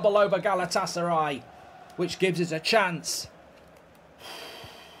a double over Galatasaray, which gives us a chance.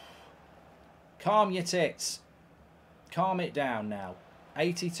 Calm your tits. Calm it down now.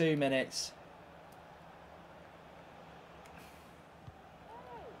 82 minutes.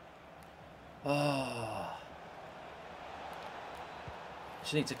 Oh.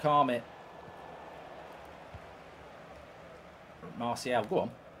 Just need to calm it. Martial, go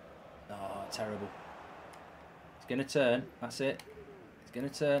on. Oh, terrible. It's going to turn. That's it. It's going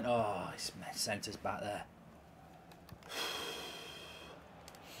to turn. Oh, it's sent us back there.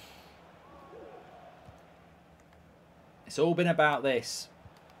 It's all been about this.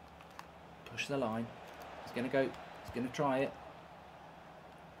 Push the line. He's going to go. He's going to try it.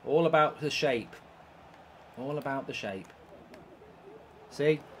 All about the shape. All about the shape.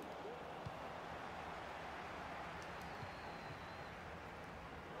 See?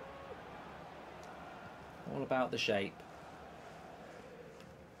 All about the shape.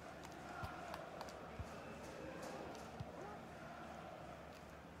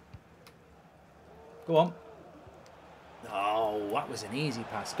 Go on. Oh, that was an easy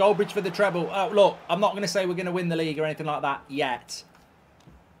pass. Goldbridge for the treble. Oh, look, I'm not going to say we're going to win the league or anything like that yet.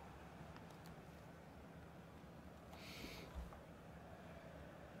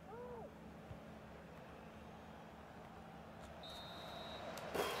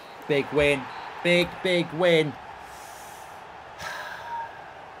 Big win. Big, big win.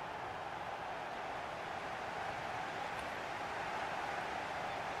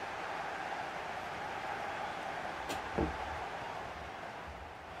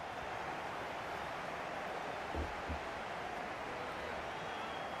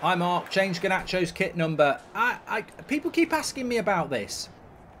 Hi Mark, change Garnacho's kit number. People keep asking me about this,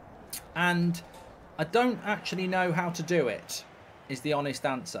 and I don't actually know how to do it, is the honest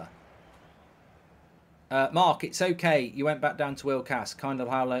answer. Mark, it's okay. You went back down to world class. Kind of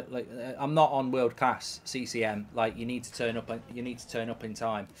how like I'm not on world class CCM. Like you need to turn up. You need to turn up in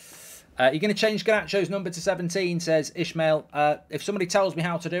time. You're going to change Garnacho's number to 17, says Ishmael. If somebody tells me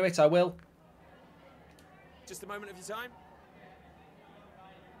how to do it, I will. Just a moment of your time.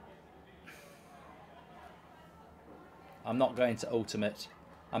 I'm not going to ultimate.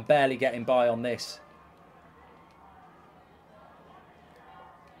 I'm barely getting by on this.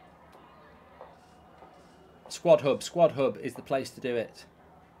 Squad Hub. Squad Hub is the place to do it.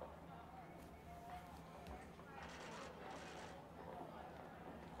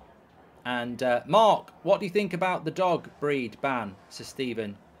 And Mark, what do you think about the dog breed ban, says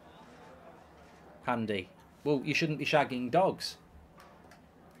Stephen? Handy. Well, you shouldn't be shagging dogs.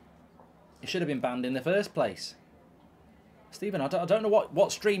 It should have been banned in the first place. Stephen, I don't know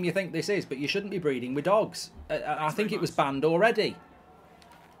what stream you think this is, but you shouldn't be breeding with dogs. I think it was banned already.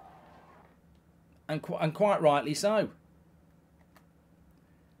 And quite rightly so.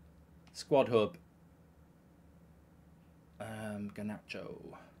 Squad Hub. Garnacho.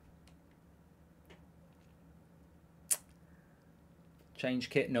 Change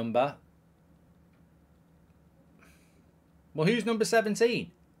kit number. Well, who's number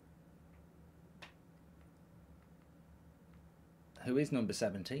 17? Who is number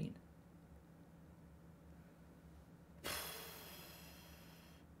 17?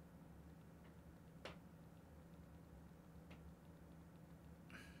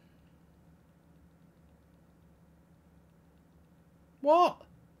 What?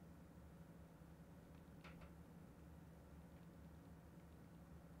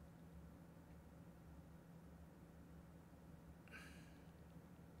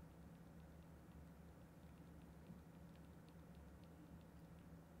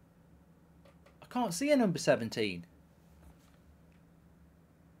 I can't see a number 17.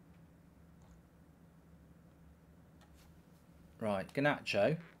 Right,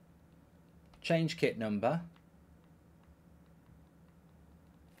 Garnacho. Change kit number.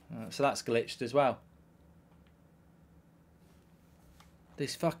 So that's glitched as well.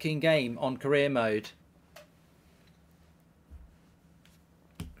 This fucking game on career mode.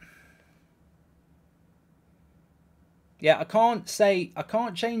 Yeah, I can't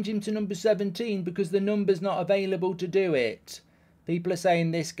change him to number 17 because the number's not available to do it. People are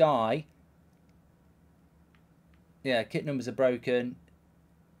saying this guy. Yeah, kit numbers are broken.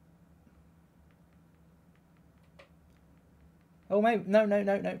 Oh, maybe, no.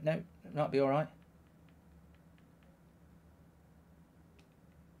 That'll be all right.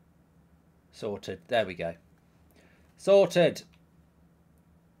 Sorted. There we go. Sorted.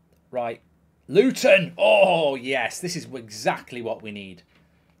 Right. Luton. Oh, yes. This is exactly what we need.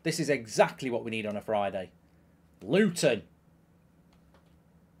 This is exactly what we need on a Friday. Luton.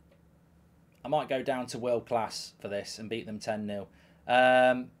 I might go down to world class for this and beat them 10-0.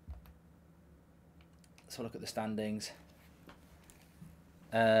 Let's have a look at the standings.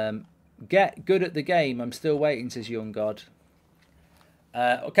 Get good at the game. I'm still waiting, says Young God.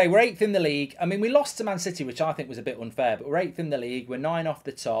 Okay, we're 8th in the league. I mean, we lost to Man City, which I think was a bit unfair, but we're 8th in the league. We're 9 off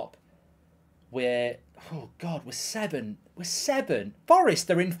the top. We're, oh God, we're 7. We're 7. Forest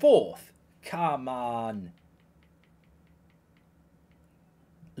are in 4th. Come on.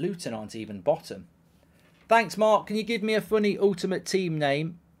 Luton aren't even bottom. Thanks, Mark. Can you give me a funny ultimate team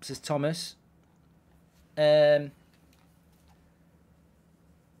name? Says Thomas. I'm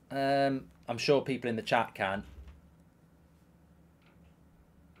sure people in the chat can.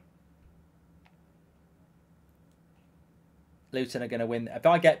 Luton are going to win. If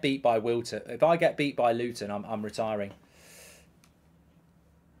I get beat by Luton, I'm retiring.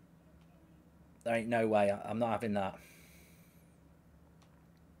 There ain't no way. I'm not having that.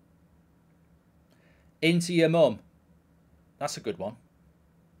 Into your mum. That's a good one.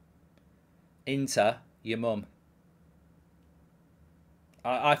 Into your mum.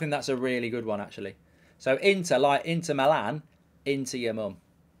 I think that's a really good one, actually. So Inter, like Inter Milan, into your mum.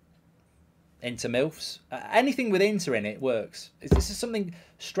 Inter MILFs. Anything with Inter in it works. This is something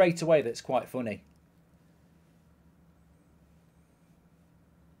straight away that's quite funny.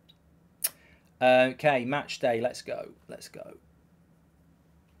 Okay, match day. Let's go. Let's go.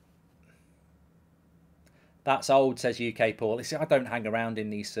 That's old, says UK Paul. You see, I don't hang around in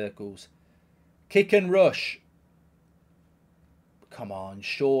these circles. Kick and rush. Come on,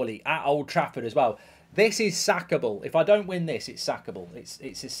 surely. At Old Trafford as well. This is sackable. If I don't win this, it's sackable.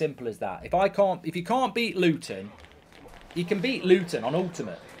 It's as simple as that. If you can't beat Luton, you can beat Luton on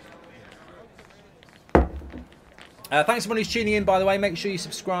Ultimate. Thanks everyone who's tuning in, by the way. Make sure you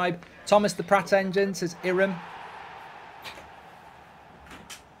subscribe. Thomas the Pratt Engine, says Iram.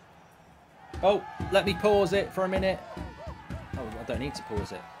 Oh, let me pause it for a minute. Oh, I don't need to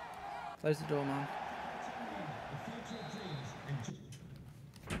pause it. Close the door, man.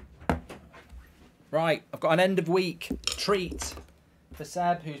 Right, I've got an end of week treat for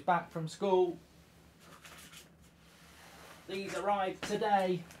Seb, who's back from school. These arrived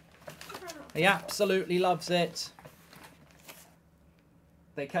today. He absolutely loves it.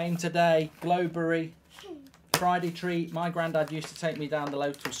 They came today. Goldbridge, Friday treat. My granddad used to take me down the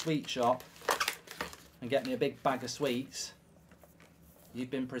local sweet shop and get me a big bag of sweets. You've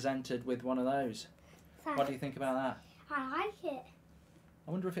been presented with one of those. Thanks. What do you think about that? I like it.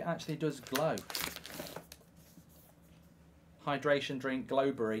 I wonder if it actually does glow. Hydration drink,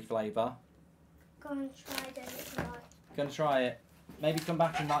 Goldbridge flavour. Go and try it if you like. Gonna try it. Maybe come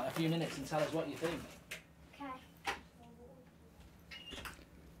back in like a few minutes and tell us what you think. Okay.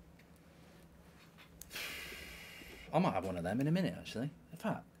 I might have one of them in a minute, actually. In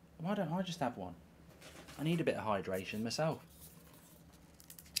fact, why don't I just have one? I need a bit of hydration myself.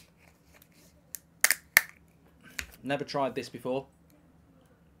 Never tried this before.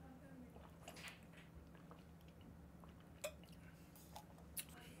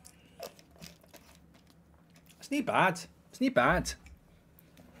 It's not bad. It's not bad.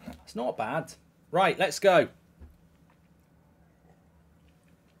 It's not bad. Right, let's go.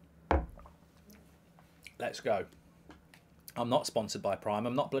 Let's go. I'm not sponsored by Prime.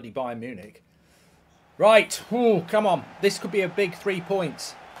 I'm not bloody Bayern Munich. Right. Ooh, come on. This could be a big 3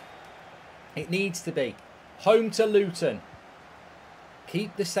 points. It needs to be. Home to Luton.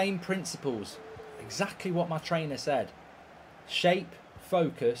 Keep the same principles. Exactly what my trainer said. Shape,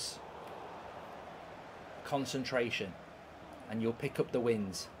 focus, concentration. And you'll pick up the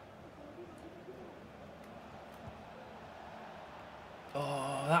wins.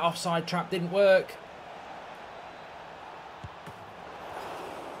 Oh, that offside trap didn't work.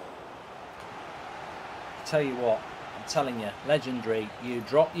 I tell you what, I'm telling you, legendary. You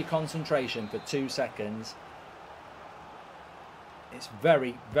drop your concentration for 2 seconds. It's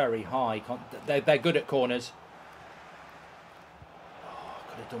very, very high. They're good at corners. Oh,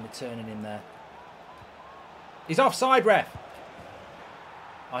 could have done with turning him there. He's offside, ref.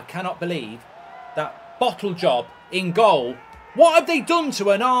 I cannot believe that bottle job in goal. What have they done to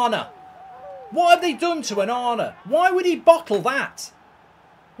Onana? What have they done to Onana? Why would he bottle that?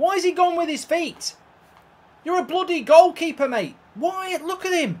 Why has he gone with his feet? You're a bloody goalkeeper, mate. Why? Look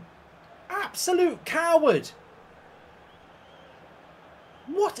at him. Absolute coward.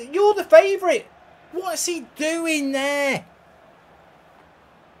 What? You're the favourite. What's he doing there?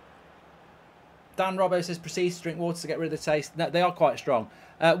 Dan Robbo says, proceeds to drink water to get rid of the taste. No, they are quite strong.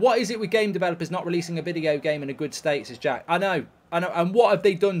 What is it with game developers not releasing a video game in a good state, says Jack. I know. And what have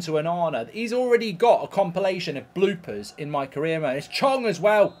they done to Onana? He's already got a compilation of bloopers in my career mode. It's Chong as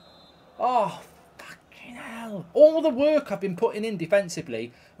well. Oh, fucking hell. All the work I've been putting in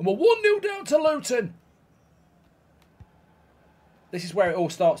defensively. And we're 1-0 down to Luton. This is where it all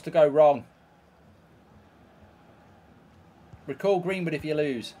starts to go wrong. Recall Greenwood if you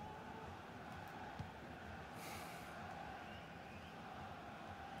lose.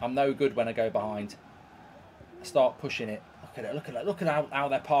 I'm no good when I go behind. I start pushing it. Look at it, look at it. Look at how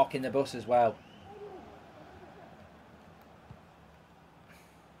they're parking the bus as well.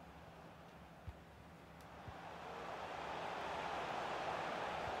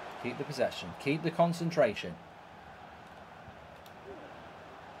 Keep the possession. Keep the concentration.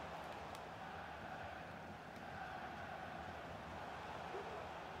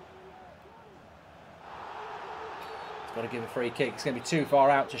 Got to give a free kick. It's going to be too far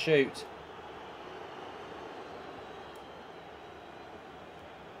out to shoot.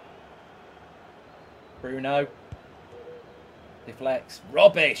 Bruno. Deflects.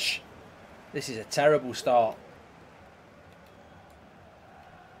 Rubbish! This is a terrible start.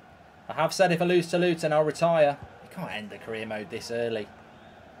 I have said if I lose to Luton, I'll retire. You can't end the career mode this early.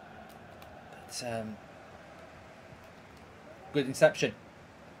 But, good inception.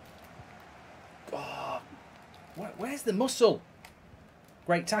 Where's the muscle?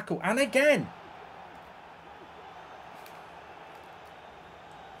 Great tackle. And again.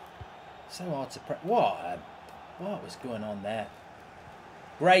 So hard to press. What was going on there?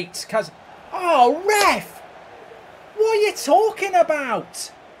 Great. Oh, ref! What are you talking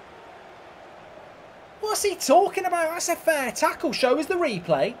about? What's he talking about? That's a fair tackle. Show us the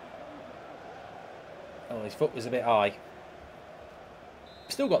replay. Oh, his foot was a bit high.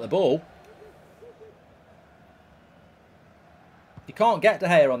 Still got the ball. You can't get De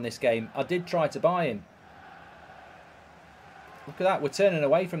Gea on this game. I did try to buy him. Look at that. We're turning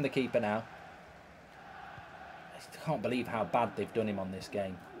away from the keeper now. I can't believe how bad they've done him on this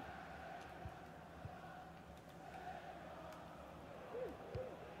game.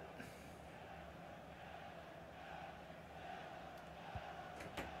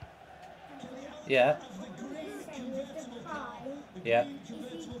 Yeah. Yeah. If you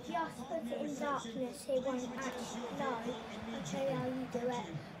just put it in darkness, it won't actually glow. I'll show you how you do it.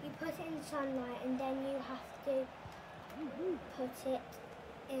 You put it in sunlight and then you have to put it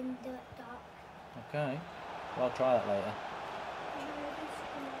in the dark. Okay. Well, I'll try that later.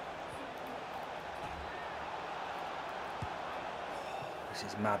 This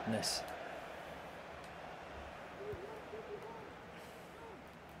is madness.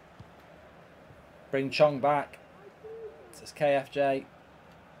 Bring Chong back. Says KFJ.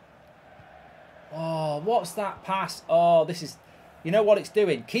 Oh, what's that pass? Oh, this is. You know what it's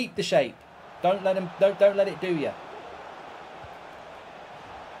doing. Keep the shape. Don't let him. Don't let it do you.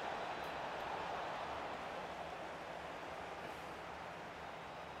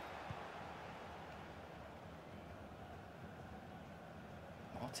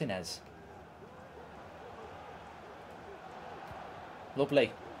 Martinez.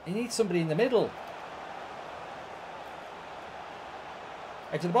 Lovely. He needs somebody in the middle.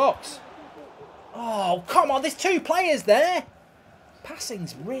 Edge of the box. Oh, come on. There's two players there.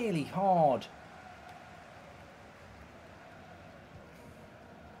 Passing's really hard.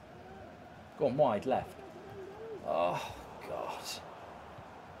 Go on wide left. Oh, God.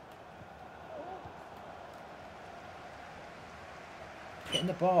 Get in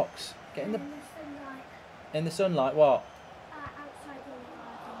the box. Get in the... sunlight. In the sunlight, what? Outside the window.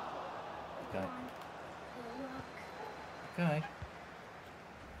 Okay.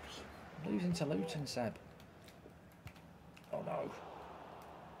 Losing to Luton, Seb. Oh no.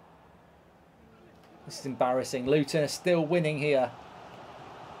 This is embarrassing. Luton are still winning here.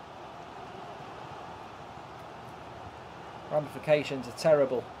 Ramifications are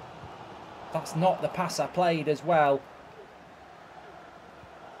terrible. That's not the pass I played as well.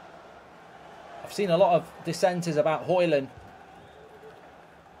 I've seen a lot of dissenters about Hoyland.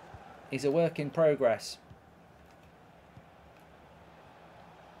 He's a work in progress.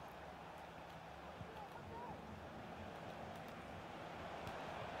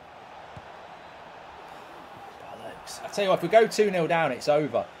 Bollocks. I tell you what, if we go 2-0 down, it's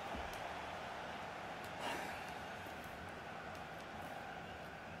over.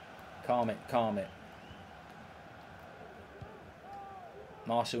 Calm it, calm it.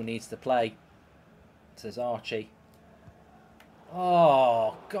 Marshall needs to play, says Archie.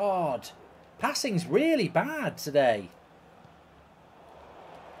 Oh, God. Passing's really bad today.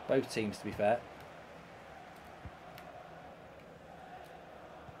 Both teams, to be fair.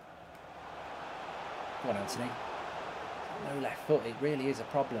 Come on, Anthony. No left foot. It really is a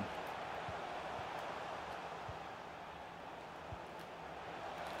problem.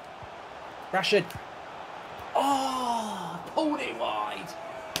 Rashford. Oh, pulled it wide.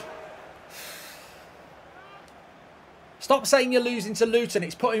 Stop saying you're losing to Luton.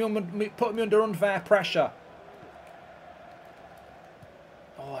 It's putting me under unfair pressure.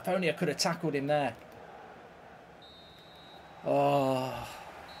 Oh, if only I could have tackled him there. Oh.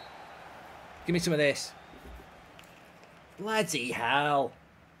 Give me some of this. Bloody hell.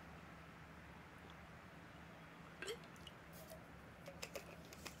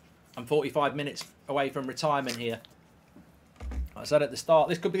 I'm 45 minutes away from retirement here. I said at the start,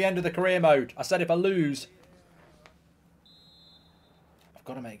 this could be the end of the career mode. I said if I lose, I'm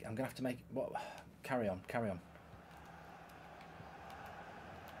going to have to make, what? Carry on, carry on.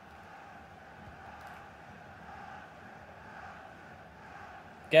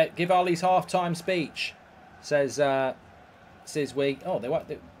 Give Ollie's half-time speech, says Sizwee. Oh,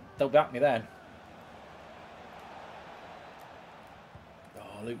 they'll back me then.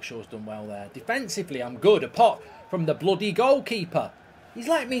 Oh, Luke Shaw's done well there. Defensively, I'm good, apart from the bloody goalkeeper. He's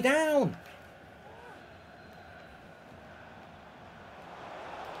let me down.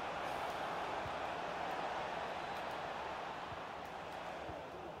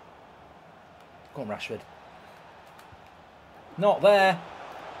 Go on, Rashford. Not there.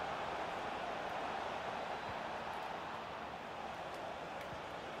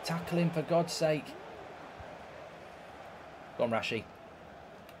 Tackle him, for God's sake. Go on, Rashi.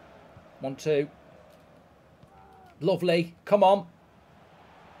 1-2. Lovely. Come on.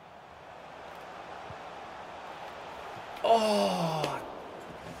 Oh.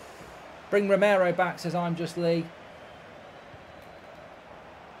 Bring Romero back, says I'm just Lee.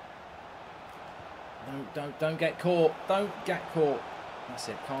 No, don't get caught. Don't get caught. That's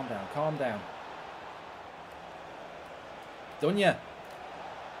it. Calm down. Calm down. Done ya?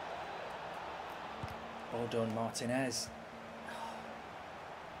 Well done, Martinez.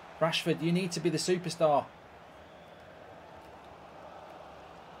 Rashford, you need to be the superstar.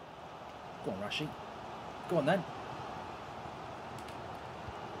 Go on, Rashi. Go on, then.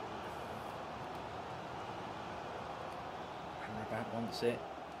 Amrabat wants it.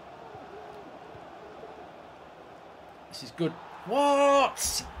 This is good.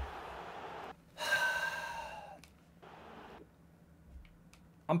 What?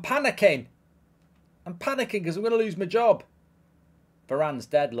 I'm panicking. I'm panicking because I'm going to lose my job. Varane's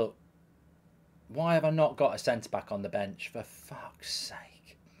dead, look. Why have I not got a centre-back on the bench? For fuck's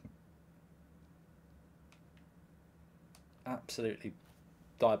sake. Absolutely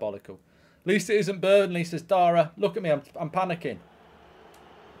diabolical. At least it isn't Burnley, says Dara. Look at me, I'm panicking.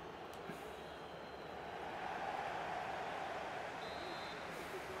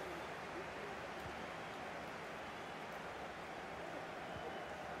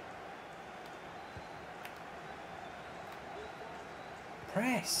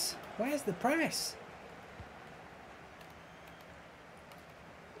 Press. Where's the press?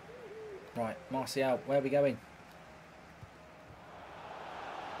 Right, Martial, where are we going?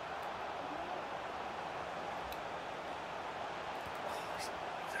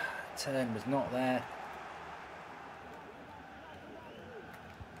 Turn was not there.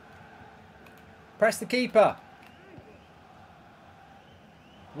 Press the keeper.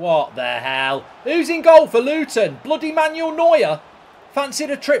 What the hell? Who's in goal for Luton? Bloody Manuel Neuer? Fancied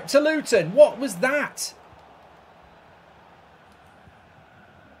a trip to Luton. What was that?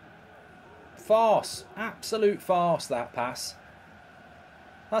 Farce. Absolute farce, that pass.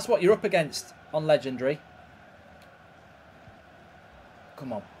 That's what you're up against on Legendary.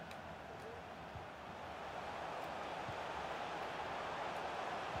 come on.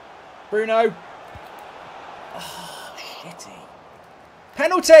 Bruno. Oh, shitty.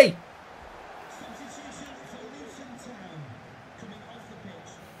 Penalty!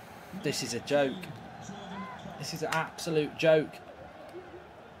 This is a joke. This is an absolute joke.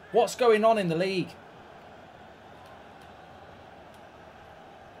 What's going on in the league?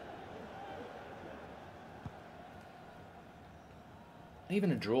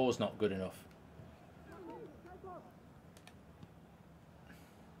 Even a draw's not good enough.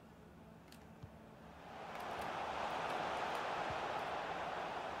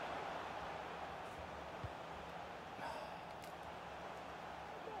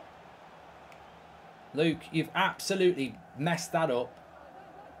 Luke, you've absolutely messed that up.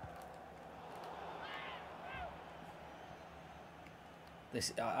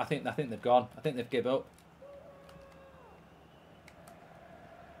 I think they've gone. I think they've given up.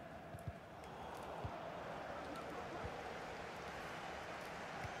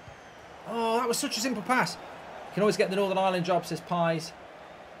 Oh, that was such a simple pass. You can always get the Northern Ireland job, says Pies.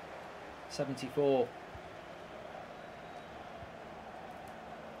 74.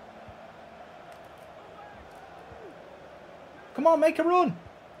 Come on, make a run.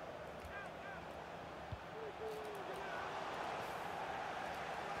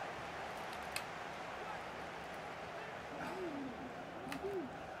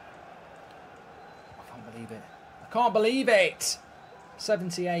 I can't believe it. I can't believe it.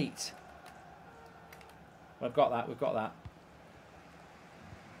 78. We've got that. We've got that.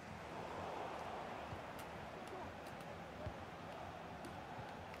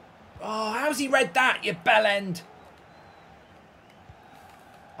 Oh, how's he read that, you bellend?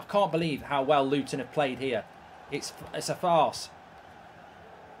 I can't believe how well Luton have played here. It's a farce.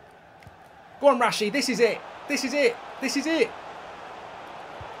 Go on, Rashi. This is it. This is it. This is it.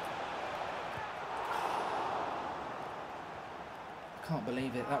 I can't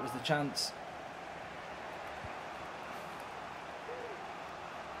believe it. That was the chance.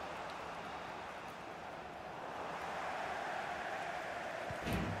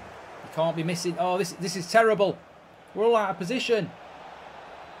 You can't be missing. Oh, this is terrible. We're all out of position.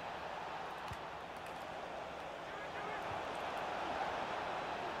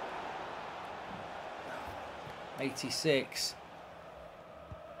 '86.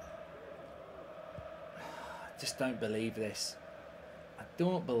 I just don't believe this. I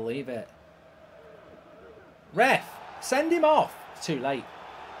don't believe it. Ref, send him off. It's too late.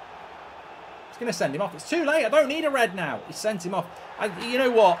 It's going to send him off. It's too late. I don't need a red now. He sent him off. You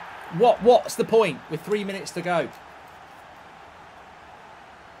know what? What's the point with 3 minutes to go?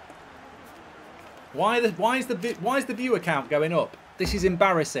 Why is the viewer count going up? This is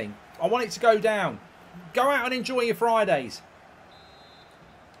embarrassing. I want it to go down. Go out and enjoy your Fridays.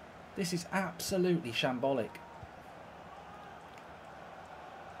 This is absolutely shambolic.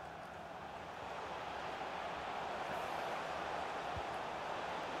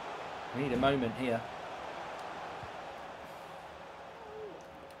 We need a moment here.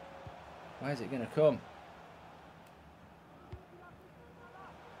 Where's it going to come?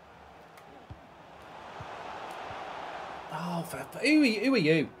 Oh, who are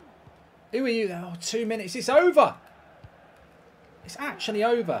you? Who are you? Oh, 2 minutes. It's over. It's actually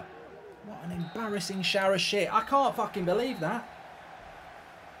over. What an embarrassing shower of shit. I can't fucking believe that.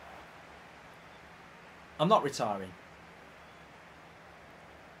 I'm not retiring.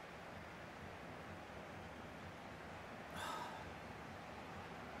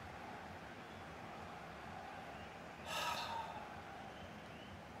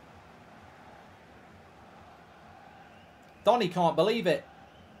 Donny can't believe it.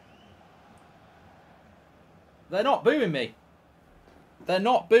 They're not booing me. They're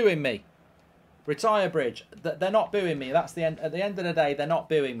not booing me. Retire Bridge. They're not booing me. That's the end. At the end of the day, they're not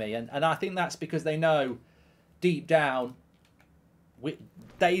booing me. And I think that's because they know deep down,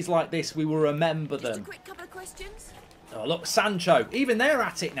 days like this, we will remember them. Just a quick couple of questions. Oh, look, Sancho. Even they're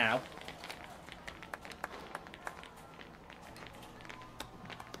at it now.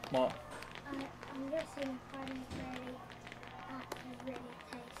 What? I'm guessing really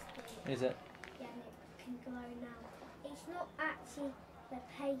tasty. Is it? Yeah, and it can glow now. It's not actually the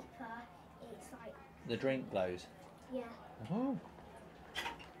paper, it's like... The drink glows? Yeah. Oh.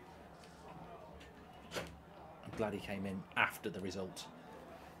 I'm glad he came in after the result.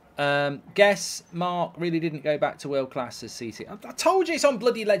 Guess Mark really didn't go back to world class as CC. I told you it's on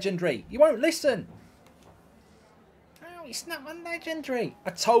bloody legendary. You won't listen. Oh, it's not on legendary.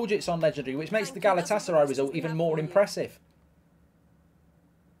 I told you it's on legendary, which makes the Galatasaray result even more impressive.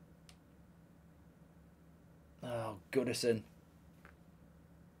 Oh, Goodison.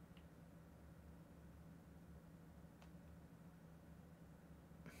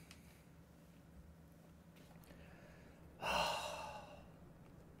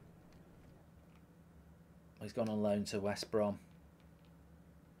 He's gone on loan to West Brom.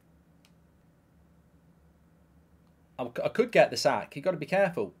 I could get the sack. You've got to be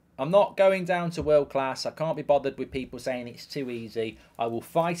careful. I'm not going down to world class. I can't be bothered with people saying it's too easy. I will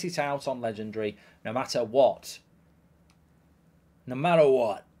fight it out on legendary no matter what. No matter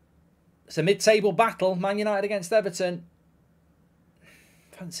what. It's a mid-table battle. Man United against Everton.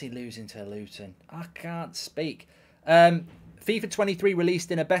 Fancy losing to Luton. I can't speak. FIFA 23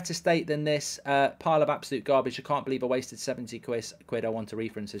 released in a better state than this. Pile of absolute garbage. I can't believe I wasted 70 quid. I want a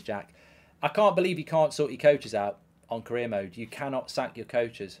refund, says Jack. I can't believe you can't sort your coaches out on career mode. You cannot sack your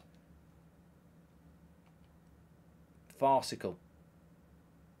coaches. Farcical.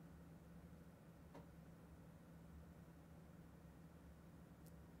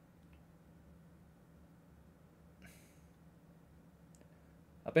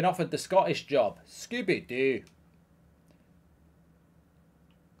 I've been offered the Scottish job. Scooby-Doo.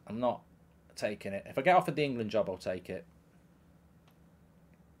 I'm not taking it. If I get offered the England job, I'll take it.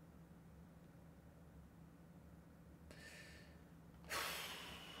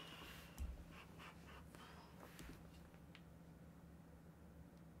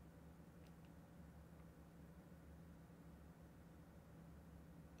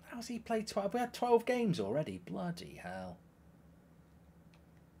 How's he played 12? We had 12 games already. Bloody hell.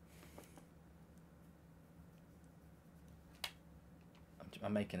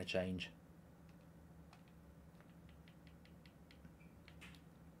 I'm making a change.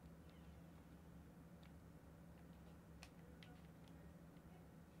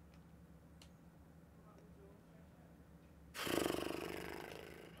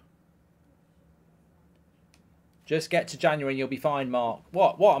 Just get to January and you'll be fine, Mark.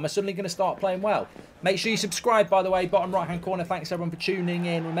 What? Am I suddenly going to start playing well? Make sure you subscribe, by the way. Bottom right-hand corner. Thanks, everyone, for tuning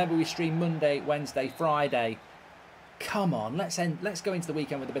in. Remember, we stream Monday, Wednesday, Friday. Come on, let's go into the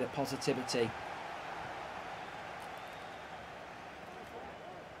weekend with a bit of positivity.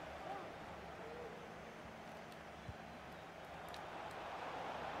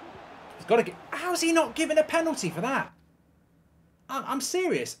 He's got to get... How's he not given a penalty for that? I'm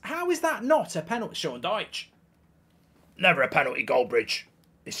serious. How is that not a penalty, Sean Dyche? Never a penalty, Goldbridge.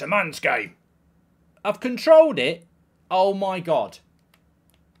 It's a man's game. I've controlled it. Oh my God.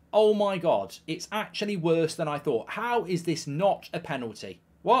 Oh my God. It's actually worse than I thought. How is this not a penalty?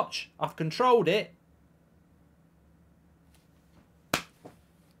 Watch. I've controlled it.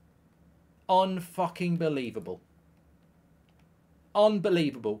 Unfucking believable.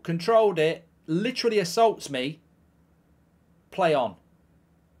 Unbelievable. Controlled it. Literally assaults me. Play on.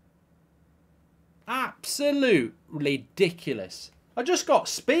 Absolute ridiculous. I just got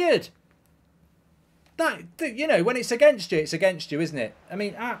speared. That, you know, when it's against you, isn't it? I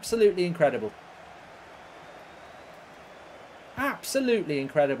mean, absolutely incredible. Absolutely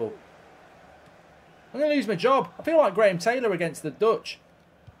incredible. I'm going to lose my job. I feel like Graham Taylor against the Dutch.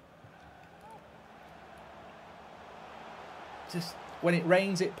 Just when it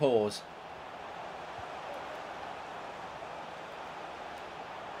rains, it pours.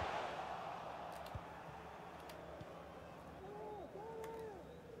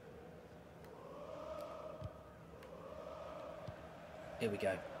 Here we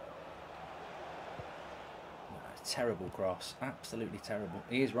go. Oh, terrible cross. Absolutely terrible.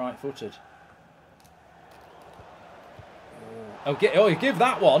 He is right-footed. Oh, you give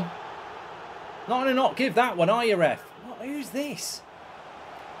that one. Not going to not give that one, are you, ref? What, who's this?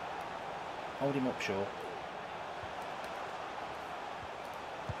 Hold him up short.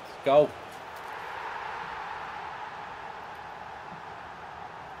 Goal.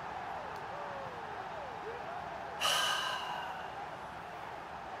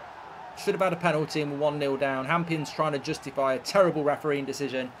 Should have had a penalty and we're 1-0 down. Hampion's trying to justify a terrible refereeing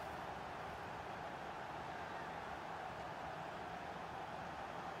decision.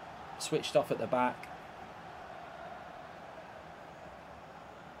 Switched off at the back.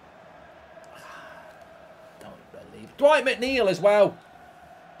 Don't believe it. Dwight McNeil as well.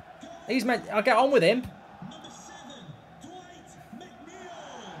 He's meant... I'll get on with him.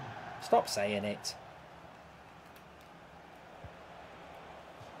 Stop saying it.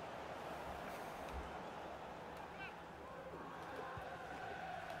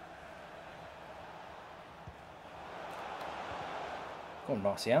 Go on,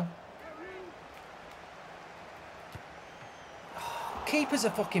 Martial. Oh, keepers are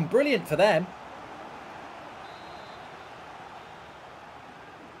fucking brilliant for them.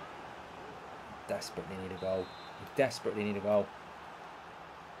 Desperately need a goal. We desperately need a goal.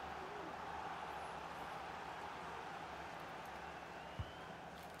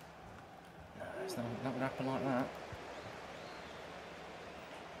 No, it's not going to happen like that.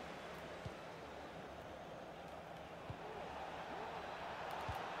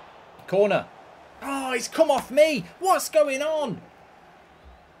 Corner. Oh, he's come off me. What's going on?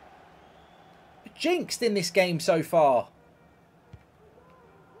 Jinxed in this game so far.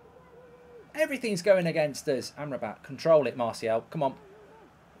 Everything's going against us. Amrabat, control it, Martial. Come on.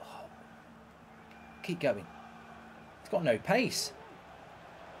 Oh. Keep going. He's got no pace.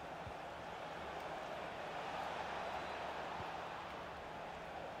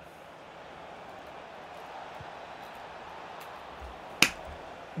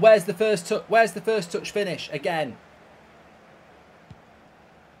 Where's the first touch finish again?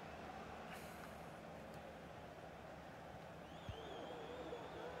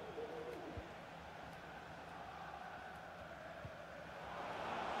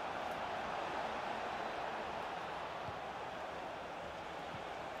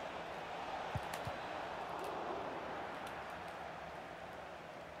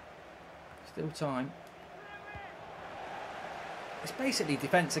 Still time. It's basically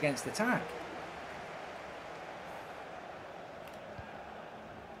defence against attack.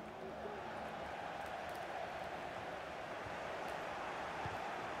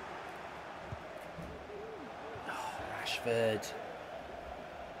 Oh, Rashford.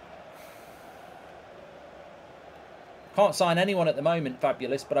 Can't sign anyone at the moment,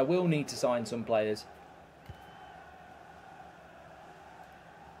 Fabulous, but I will need to sign some players.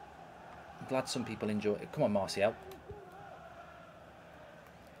 I'm glad some people enjoy it. Come on, Martial.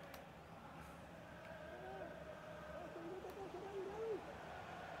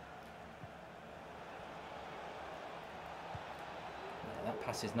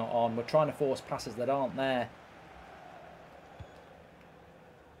 Pass is not on. We're trying to force passes that aren't there.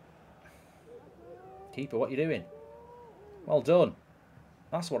 Keeper, what are you doing? Well done.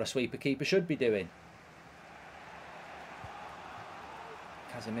 That's what a sweeper keeper should be doing.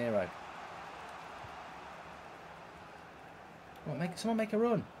 Casemiro. Come on, someone make a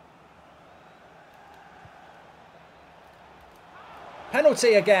run.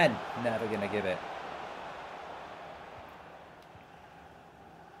 Penalty again. Never going to give it.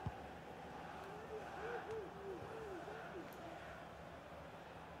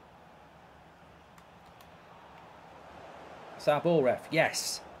 It's our ball, ref.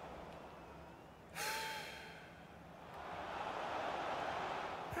 Yes.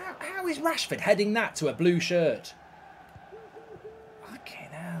 How is Rashford heading that to a blue shirt? Okay,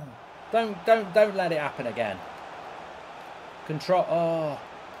 now. Don't let it happen again. Control. Oh.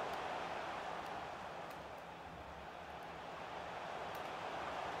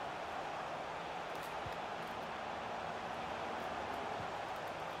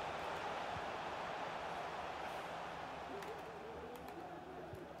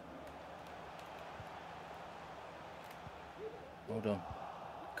 Well done.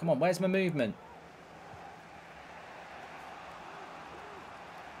 Come on, where's my movement?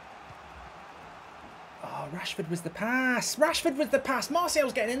 Oh, Rashford was the pass. Rashford was the pass.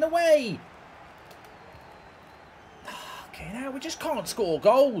 Martial's getting in the way. Okay, now we just can't score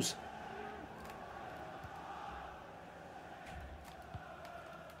goals.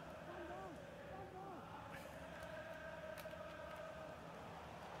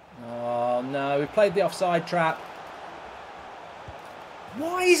 Oh, no. We played the offside trap.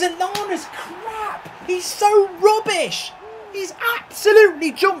 Why isn't Nana's crap? He's so rubbish. He's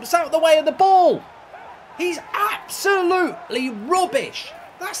absolutely jumps out the way of the ball. He's absolutely rubbish.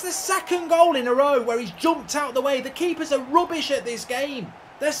 That's the second goal in a row where he's jumped out the way. The keepers are rubbish at this game.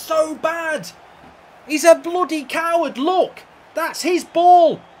 They're so bad. He's a bloody coward. Look, that's his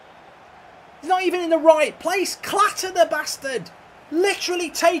ball. He's not even in the right place. Clatter the bastard. Literally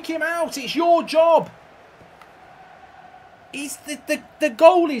take him out. It's your job. He's the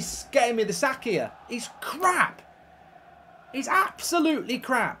goal is getting me the sack here. He's crap. He's absolutely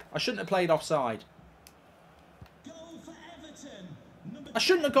crap. I shouldn't have played offside. I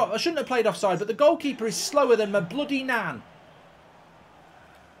shouldn't have played offside, but the goalkeeper is slower than my bloody nan.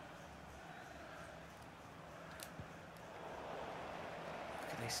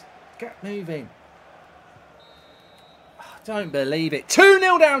 Look at this. Get moving. Oh, I don't believe it.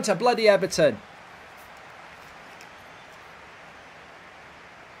 2-0 down to bloody Everton.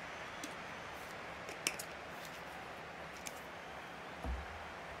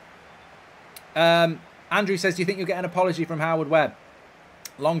 Andrew says, do you think you'll get an apology from Howard Webb?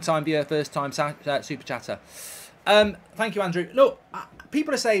 Long time viewer, first time super chatter. Thank you, Andrew. Look,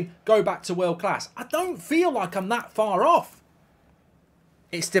 people are saying go back to world class. I don't feel like I'm that far off.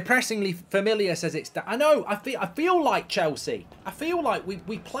 It's depressingly familiar, says it's. I know. I feel like Chelsea. I feel like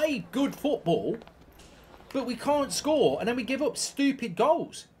we play good football, but we can't score, and then we give up stupid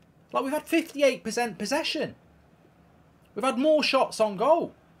goals. Like we've had 58% possession. We've had more shots on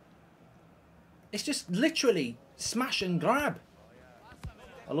goal. It's just literally smash and grab.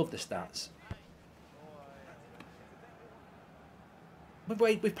 I love the stats.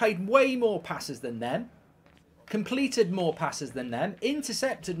 We've played way more passes than them. Completed more passes than them.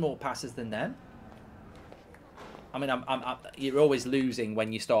 Intercepted more passes than them. I mean, you're always losing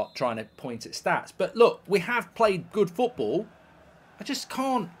when you start trying to point at stats. But look, we have played good football. I just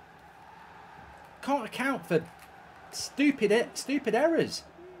can't account for stupid errors.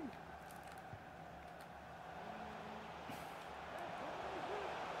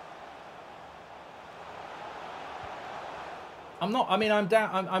 I'm not. I mean,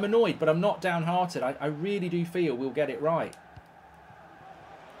 I'm annoyed, but I'm not downhearted. I really do feel we'll get it right.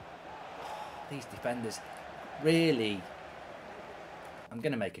 These defenders, really. I'm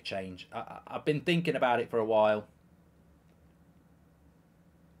going to make a change. I've been thinking about it for a while.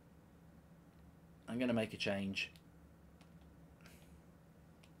 I'm going to make a change.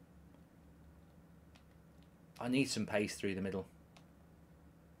 I need some pace through the middle.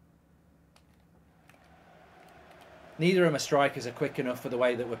 Neither of my strikers are quick enough for the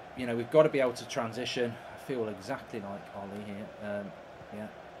way that we've got to be able to transition. I feel exactly like Ollie here. Yeah.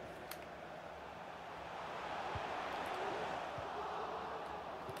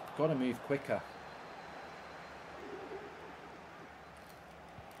 Got to move quicker.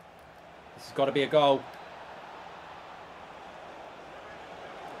 This has got to be a goal.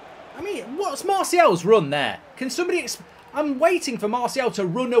 I mean, what's Martial's run there? Can somebody... I'm waiting for Martial to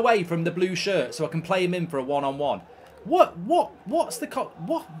run away from the blue shirt so I can play him in for a one-on-one. What's the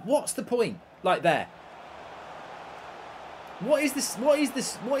point? Like there. What is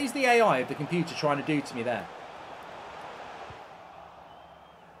the AI of the computer trying to do to me there?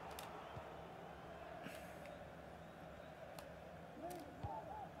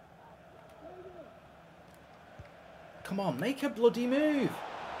 Come on, make a bloody move.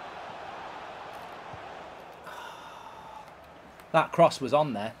 That cross was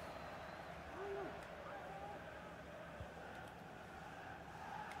on there.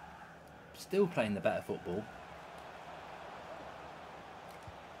 Still playing the better football.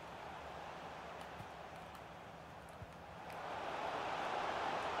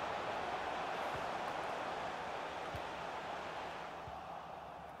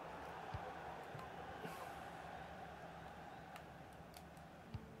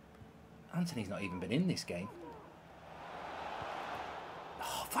 Anthony's not even been in this game.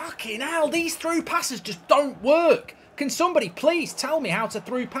 Oh, fucking hell, these through passes just don't work. Can somebody please tell me how to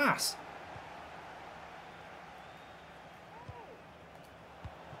through pass?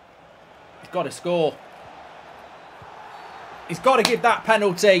 Got to score. He's got to give that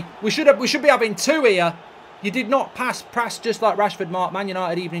penalty. We should be having two here. You did not pass just like Rashford. Mark, Man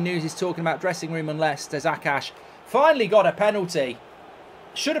United Evening News is talking about dressing room unless there's Akash. Finally got a penalty.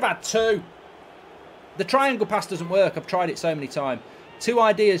 Should have had two. The triangle pass doesn't work. I've tried it so many times. Two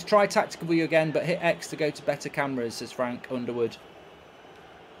ideas. Try tactical view again, but hit X to go to better cameras, says Frank Underwood.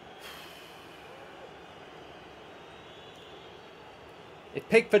 If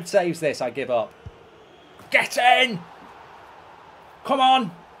Pickford saves this, I give up. Get in! Come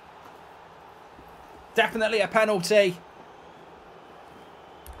on! Definitely a penalty.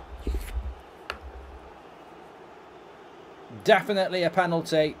 Definitely a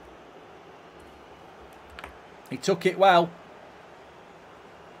penalty. He took it well.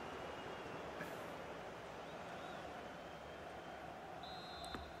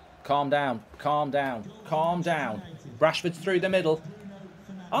 Calm down, calm down, calm down. Rashford's through the middle.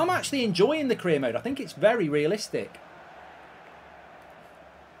 I'm actually enjoying the career mode. I think it's very realistic.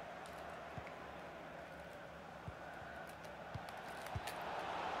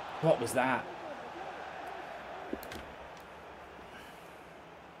 What was that?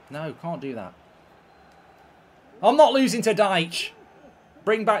 No, can't do that. I'm not losing to Deitch.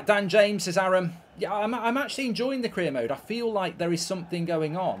 Bring back Dan James, says Aram. Yeah, I'm actually enjoying the career mode. I feel like there is something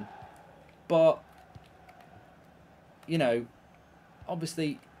going on. But, you know,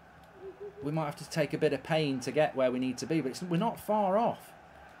 obviously, we might have to take a bit of pain to get where we need to be. But we're not far off.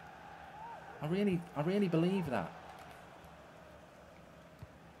 I really believe that.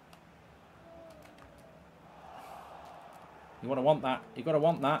 You want to want that. You've got to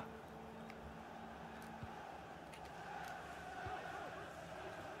want that.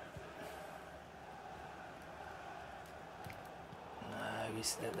 No,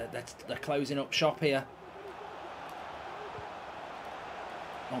 they're closing up shop here.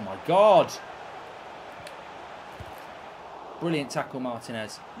 Oh my God. Brilliant tackle,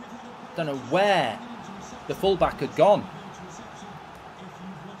 Martinez. Don't know where the fullback had gone.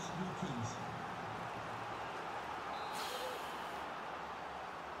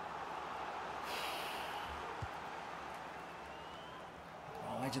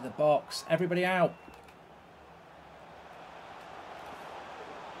 Edge of the box. Everybody out.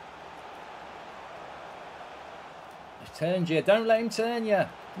 He's turned you. Don't let him turn you.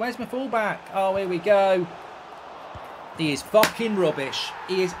 Where's my fullback? Oh, here we go. He is fucking rubbish.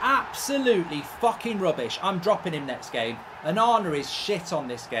 He is absolutely fucking rubbish. I'm dropping him next game. Onana is shit on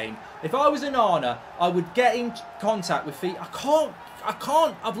this game. If I was Onana, I would get in contact with feet. I can't.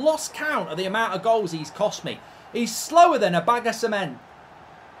 I've lost count of the amount of goals he's cost me. He's slower than a bag of cement.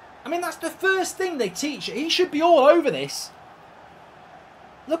 I mean, that's the first thing they teach you. He should be all over this.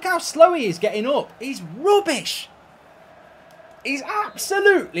 Look how slow he is getting up. He's rubbish. He's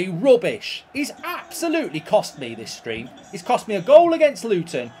absolutely rubbish. He's absolutely cost me this stream. He's cost me a goal against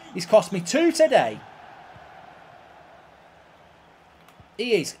Luton. He's cost me 2 today.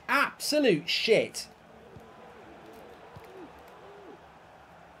 He is absolute shit.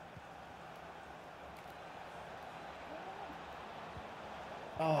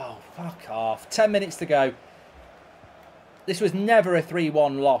 Oh, fuck off. 10 minutes to go. This was never a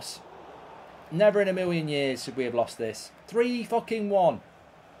 3-1 loss. Never in a million years should we have lost this. 3-1.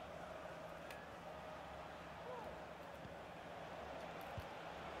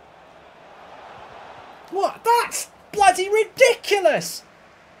 What? That's bloody ridiculous.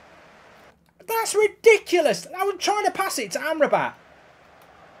 That's ridiculous. I was trying to pass it to Amrabat.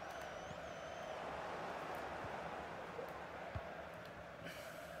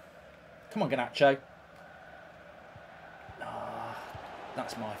 Come on, Garnacho. Oh,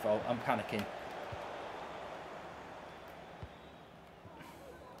 that's my fault. I'm panicking.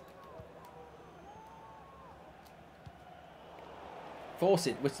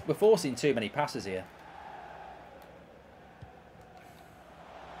 We're forcing too many passes here.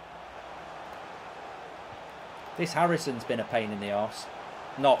 This Harrison's been a pain in the arse.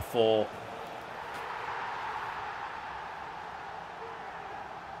 Not for.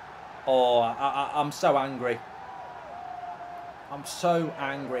 Oh, I'm so angry. I'm so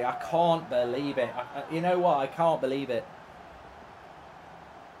angry. I can't believe it. You know what? I can't believe it.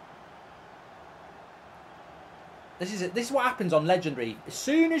 This is what happens on Legendary. As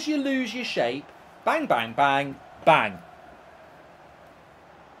soon as you lose your shape, bang, bang, bang, bang.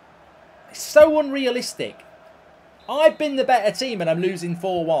 It's so unrealistic. I've been the better team and I'm losing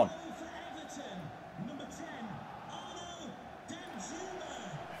 4-1.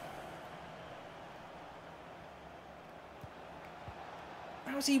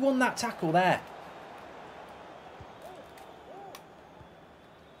 How's he won that tackle there?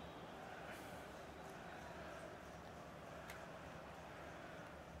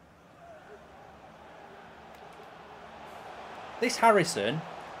 This Harrison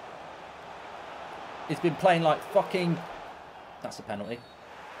has been playing like fucking... That's a penalty.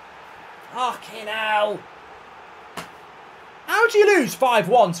 Fucking hell. How do you lose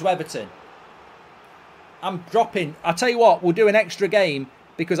 5-1 to Everton? I'm dropping... I'll tell you what, we'll do an extra game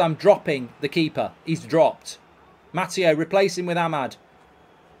because I'm dropping the keeper. He's dropped. Matteo, replace him with Ahmad.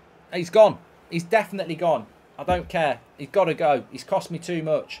 He's gone. He's definitely gone. I don't care. He's got to go. He's cost me too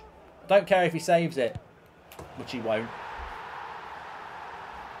much. I don't care if he saves it. Which he won't.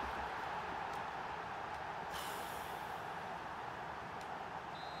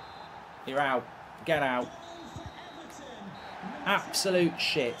 You're out. Get out. Absolute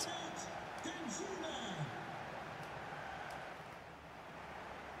shit.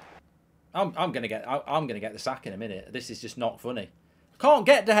 I'm gonna get the sack in a minute. This is just not funny. Can't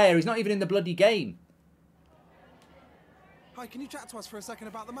get De Gea. He's not even in the bloody game. Hi, can you chat to us for a second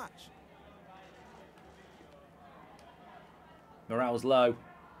about the match? Morale's low.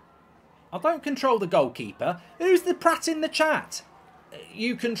 I don't control the goalkeeper. Who's the prat in the chat?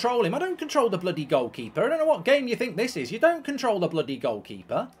 You control him. I don't control the bloody goalkeeper. I don't know what game you think this is. You don't control the bloody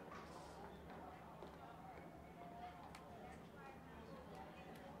goalkeeper.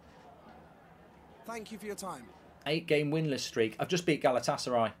 Thank you for your time. 8-game winless streak. I've just beat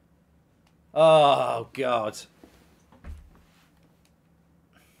Galatasaray. Oh, God.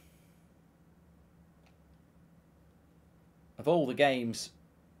 Of all the games...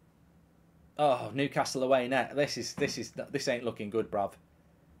 Oh, Newcastle away net. This ain't looking good, bruv.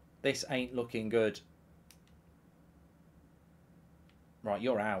 This ain't looking good. Right,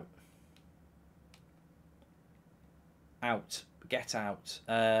 you're out. Out. Get out.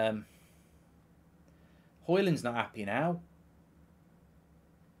 Hoyland's not happy now.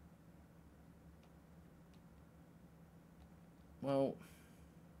 Well...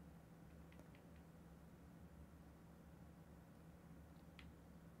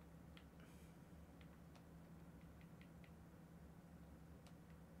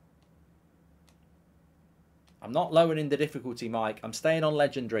 I'm not lowering the difficulty, Mike. I'm staying on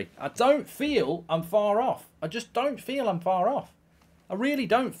legendary. I don't feel I'm far off. I just don't feel I'm far off. I really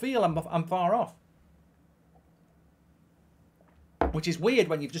don't feel I'm far off. Which is weird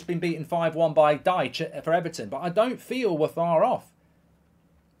when you've just been beaten 5-1 by Dyche for Everton. But I don't feel we're far off.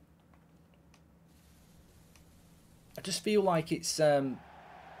 I just feel like it's...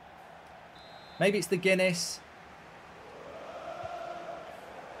 maybe it's the Guinness.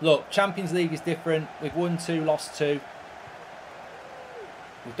 Look, Champions League is different. We've won 2, lost 2.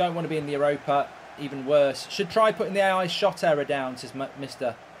 We don't want to be in the Europa. Even worse. Should try putting the AI shot error down, says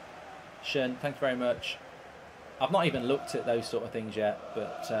Mr. Shun. Thank you very much. I've not even looked at those sort of things yet,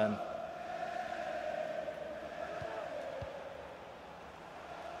 but...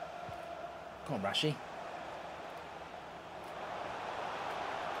 Come on, Rashi.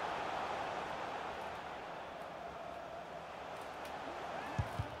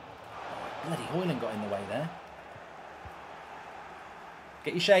 Bloody Hoyland got in the way there.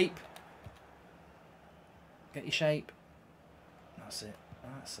 Get your shape. Get your shape. That's it.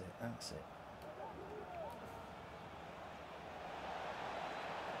 That's it. That's it.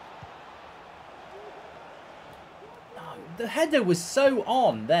 Oh, the header was so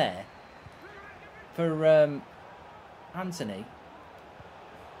on there for Anthony.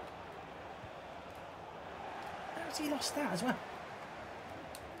 How's he lost that as well?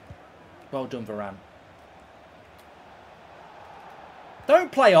 Well done, Varane.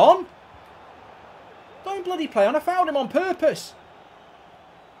 Don't play on. Don't bloody play on. I fouled him on purpose.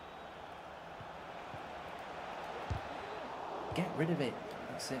 Get rid of it.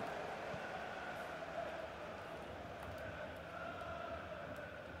 That's it.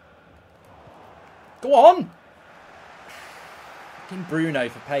 Go on. Fucking Bruno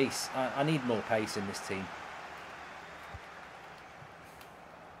for pace. I need more pace in this team.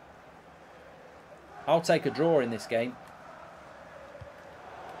 I'll take a draw in this game.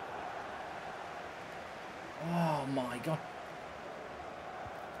 Oh my god.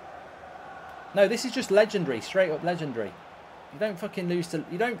 No, this is just legendary. Straight up legendary. You don't fucking lose to...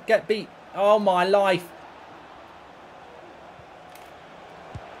 You don't get beat. Oh my life.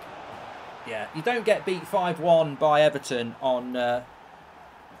 Yeah, you don't get beat 5-1 by Everton on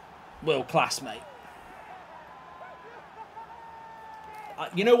world class, mate.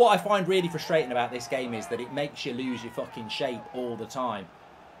 You know what I find really frustrating about this game is that it makes you lose your fucking shape all the time.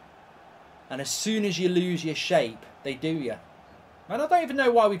 And as soon as you lose your shape, they do you. And I don't even know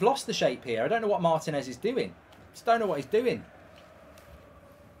why we've lost the shape here. I don't know what Martinez is doing. Just don't know what he's doing.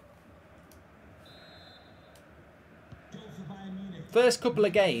 First couple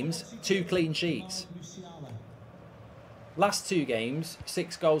of games, 2 clean sheets. Last 2 games,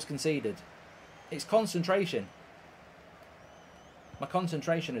 6 goals conceded. It's concentration. My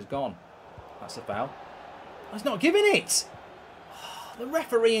concentration has gone. That's a foul. He's not giving it. The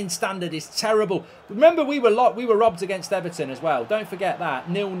refereeing standard is terrible. Remember, we were robbed against Everton as well. Don't forget that.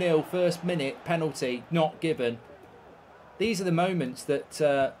 0-0, first minute, penalty, not given. These are the moments that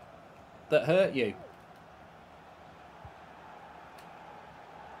that hurt you.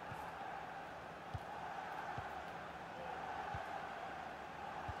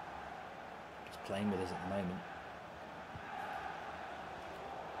 Just playing with us at the moment.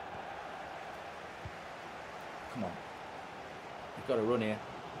 Come on. You've got to run here.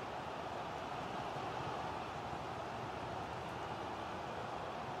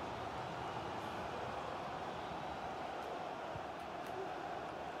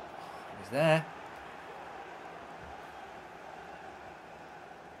 He's there.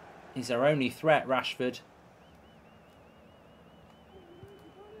 He's our only threat, Rashford.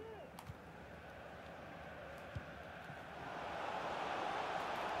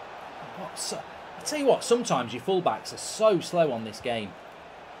 What's up? I tell you what, sometimes your fullbacks are so slow on this game.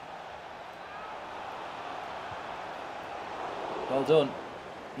 Well done.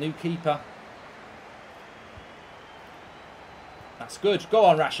 New keeper. That's good. Go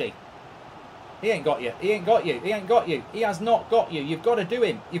on, Rashi. He ain't got you. He ain't got you. He ain't got you. He has not got you. You've got to do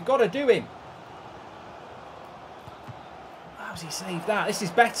him. You've got to do him. How's he saved that? This is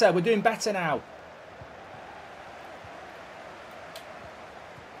better. We're doing better now.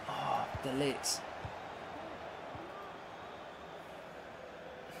 Oh, the lids.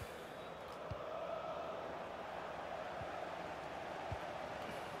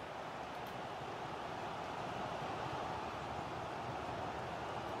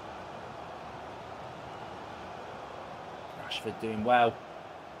 Rashford doing well.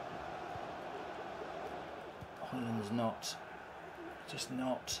 Hoyland's not. Just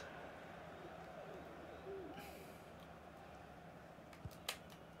not.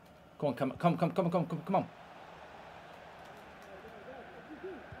 Come on, come on.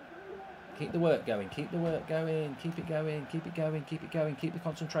 Keep the work going. Keep the work going. Keep it going. Keep it going. Keep it going. Keep the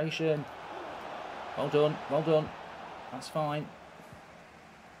concentration. Well done. Well done. That's fine.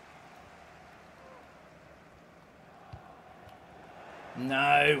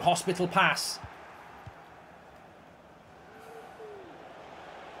 No. Hospital pass.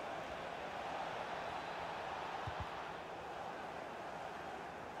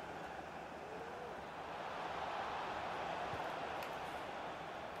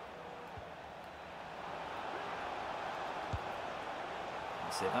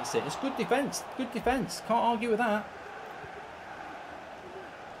 That's it. It's good defence. Good defence. Can't argue with that.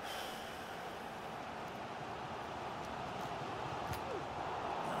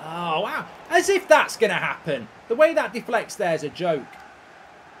 Oh, wow. As if that's going to happen. The way that deflects there is a joke.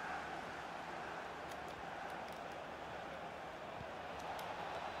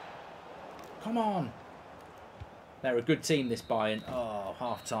 Come on. They're a good team, this Bayern. Oh,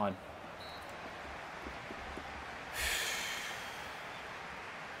 half time.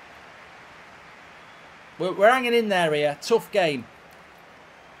 We're hanging in there here. Tough game.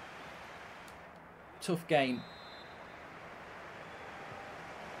 Tough game.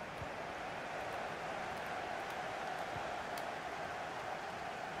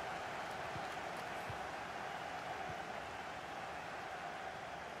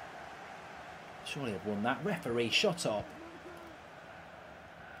 Surely I've won that. Referee, shut up.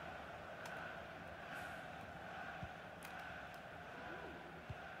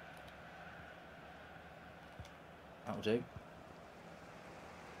 That'll do.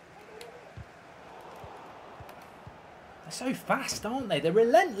 They're so fast, aren't they? They're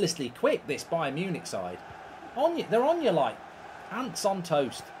relentlessly quick, this Bayern Munich side. On you, they're on you like ants on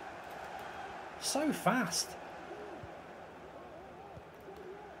toast. So fast.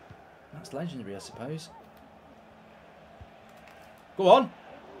 That's legendary, I suppose. Go on.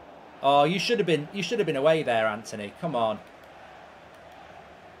 Oh, you should have been away there, Anthony. Come on.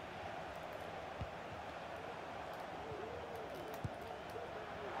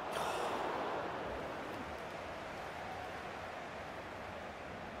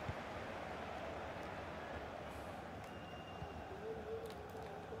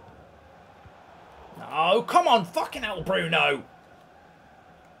 Oh, come on, fucking hell, Bruno.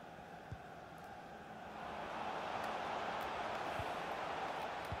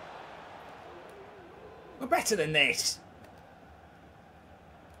 We're better than this.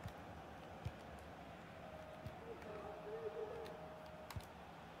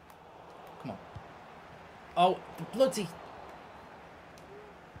 Come on. Oh, the bloody...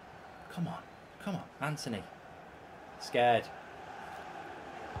 Come on. Come on, Anthony. Scared.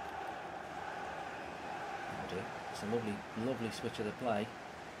 It's a lovely, lovely switch of the play.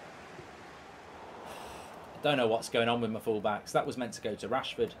 I don't know what's going on with my fullbacks. That was meant to go to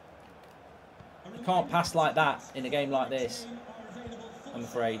Rashford. You can't pass like that in a game like this, I'm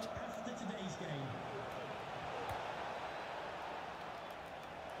afraid.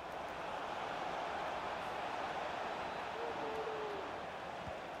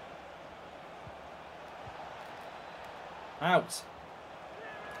 Out.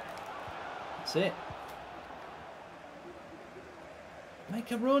 That's it. Make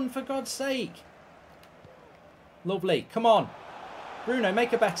a run, for God's sake. Lovely. Come on. Bruno,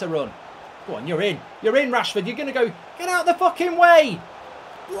 make a better run. Go on, you're in. You're in, Rashford. You're going to go... Get out the fucking way.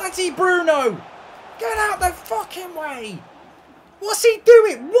 Bloody Bruno. Get out the fucking way. What's he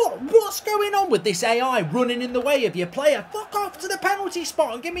doing? What's going on with this AI running in the way of your player? Fuck off to the penalty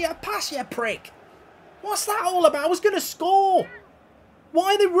spot and give me a pass, you prick. What's that all about? I was going to score.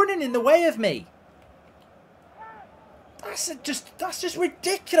 Why are they running in the way of me? That's just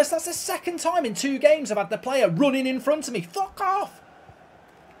ridiculous. That's the second time in 2 games I've had the player running in front of me. Fuck off.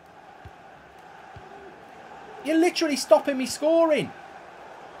 You're literally stopping me scoring.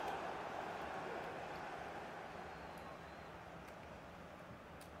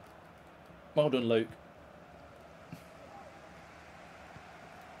 Well done, Luke.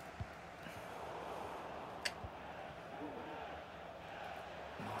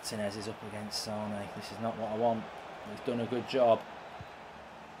 Martinez is up against Sane. This is not what I want. He's done a good job.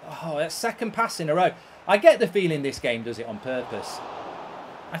 Oh, that's second pass in a row. I get the feeling this game does it on purpose.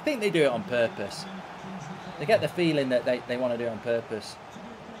 I think they do it on purpose. They get the feeling that they want to do it on purpose.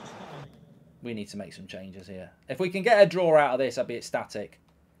 We need to make some changes here. If we can get a draw out of this, I'd be ecstatic.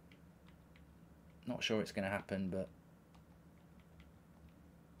 Not sure it's going to happen, but...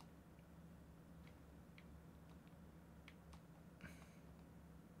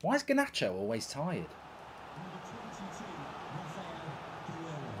 Why is Garnacho always tired?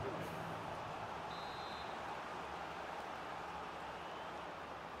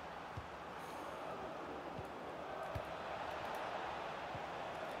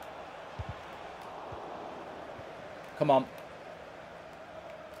 Come on.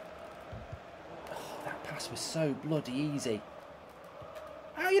 Oh, that pass was so bloody easy.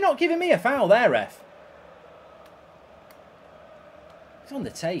 How are you not giving me a foul there, ref? He's on the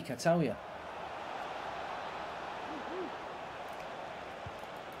take, I tell you.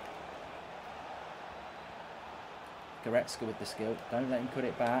 Goretzka with the skill. Don't let him cut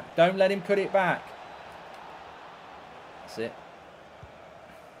it back. Don't let him cut it back. That's it.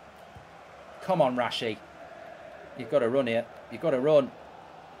 Come on, Rashi. You've got to run here. You've got to run.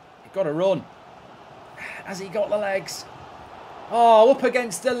 You've got to run. Has he got the legs? Oh, up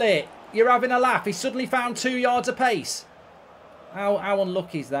against the lit. You're having a laugh. He suddenly found 2 yards apace. How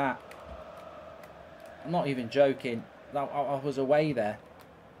unlucky is that? I'm not even joking. I was away there.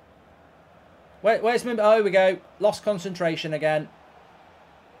 Where's my... Oh, here we go. Lost concentration again.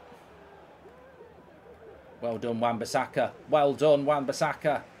 Well done, Wan-Bissaka. Well done,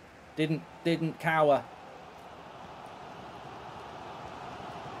 Wan-Bissaka. Didn't cower.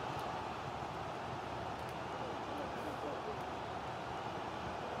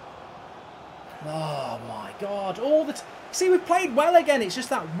 Oh my God! All the see, we've played well again. It's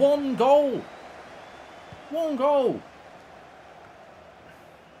just that one goal. One goal.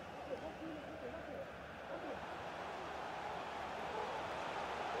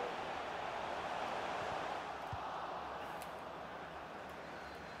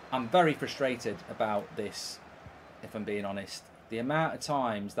 I'm very frustrated about this, if I'm being honest. The amount of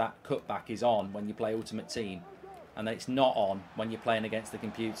times that cutback is on when you play Ultimate Team, and then it's not on when you're playing against the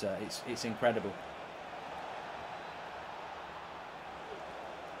computer. It's incredible.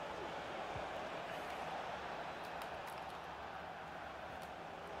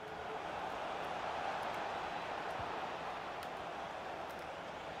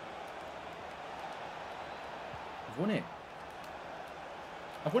 I've won it.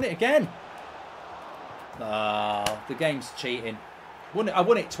 I've won it again. Oh, the game's cheating. I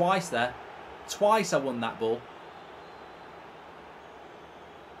won it twice there. Twice I won that ball.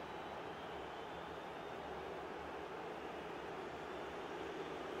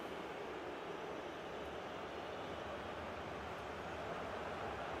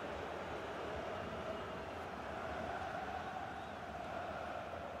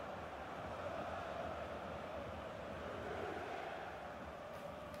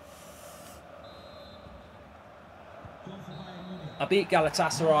 I beat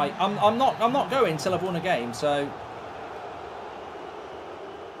Galatasaray. I'm not going till I've won a game, so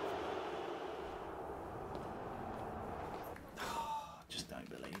just don't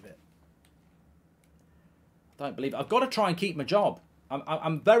believe it. Don't believe it. I've got to try and keep my job.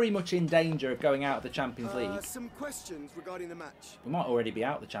 I'm very much in danger of going out of the Champions League. Some questions regarding the match. We might already be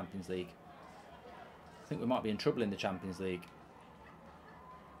out of the Champions League. I think we might be in trouble in the Champions League.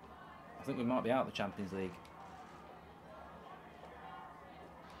 I think we might be out of the Champions League.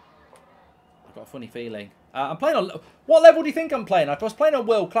 I've got a funny feeling. I'm playing on... What level do you think I'm playing? If I was playing on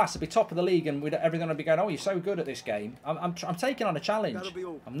world class, I'd be top of the league and everyone would be going, oh, you're so good at this game. I'm taking on a challenge.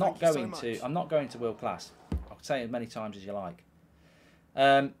 I'm not going to world class. I'll say it as many times as you like.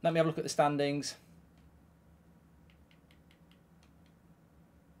 Let me have a look at the standings.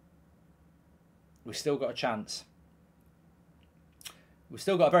 We've still got a chance. We've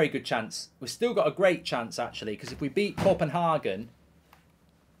still got a very good chance. We've still got a great chance, actually, because if we beat Copenhagen,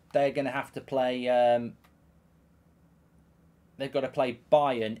 they're going to have to play... they've got to play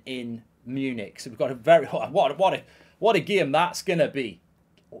Bayern in Munich. So we've got a very... What a game that's going to be.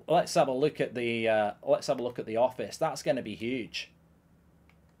 Let's have a look at the office. That's going to be huge.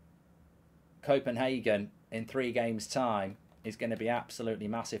 Copenhagen in 3 games' time is going to be absolutely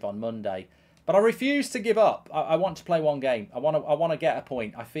massive on Monday. But I refuse to give up. I want to play one game. I want to get a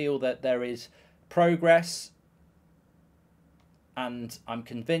point. I feel that there is progress, and I'm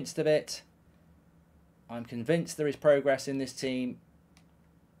convinced of it. I'm convinced there is progress in this team.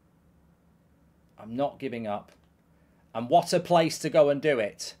 I'm not giving up. And what a place to go and do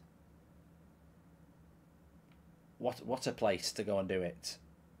it. What a place to go and do it.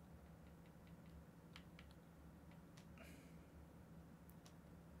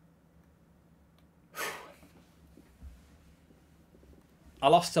 I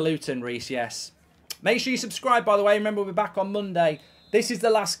lost to Luton, Reese, yes. Make sure you subscribe, by the way. Remember, we'll be back on Monday. This is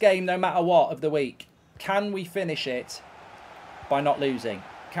the last game, no matter what, of the week. Can we finish it by not losing?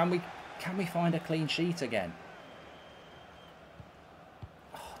 Can we find a clean sheet again?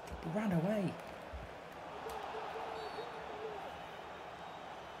 Oh, we ran away.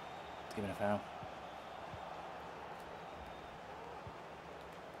 Give it a foul.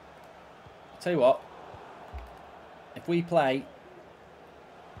 I'll tell you what. If we play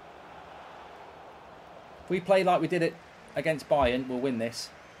we play like we did it against Bayern, we'll win this.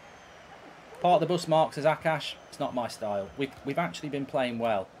 Part of the bus mark, says Akash. It's not my style. We've actually been playing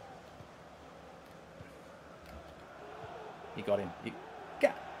well. You got him.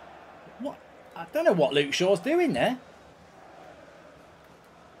 What? I don't know what Luke Shaw's doing there.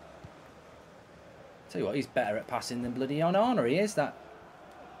 Tell you what, he's better at passing than bloody Onana. He is that.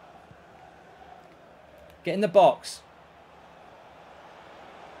 Get in the box.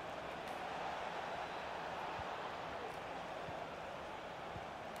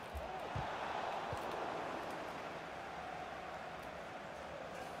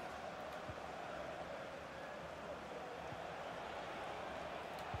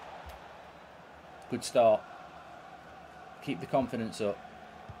 Good start. Keep the confidence up.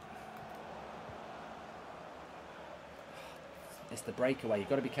 It's the breakaway. You've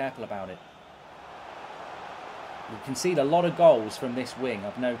got to be careful about it. We concede a lot of goals from this wing,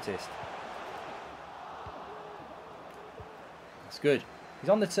 I've noticed. That's good. He's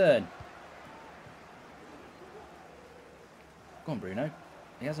on the turn. Go on, Bruno.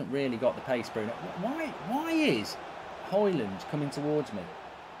 He hasn't really got the pace, Bruno. Why is Højlund coming towards me?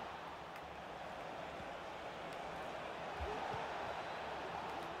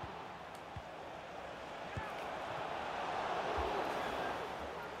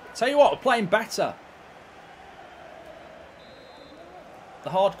 Tell you what, we're playing better. The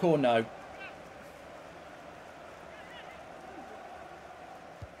hardcore no.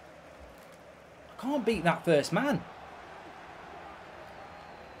 I can't beat that first man.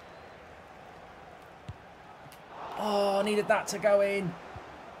 Oh, I needed that to go in.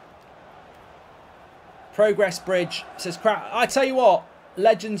 Progress bridge, says crap. I tell you what,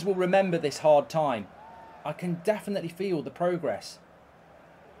 legends will remember this hard time. I can definitely feel the progress.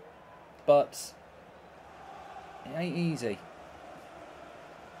 But it ain't easy.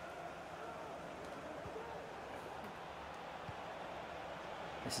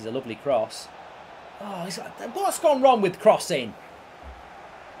 This is a lovely cross. Oh, what's gone wrong with crossing?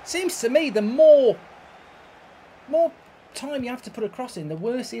 Seems to me the more time you have to put a cross in, the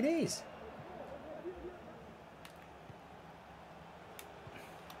worse it is.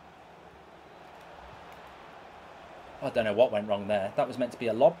 I don't know what went wrong there. That was meant to be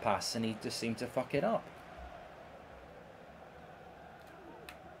a lob pass and he just seemed to fuck it up.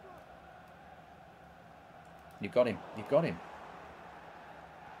 You've got him. You've got him.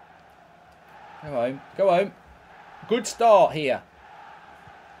 Go home. Go home. Good start here.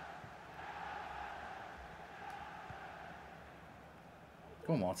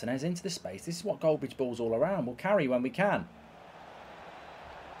 Go on, Martinez, into the space. This is what Goldbridge ball's all around. We'll carry when we can.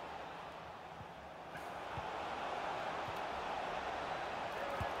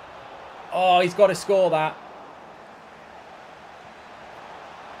 Oh, he's got to score that.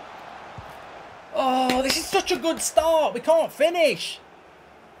 Oh, this is such a good start. We can't finish.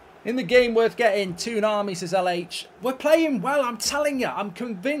 In the game worth getting, Toonami, says LH. We're playing well, I'm telling you. I'm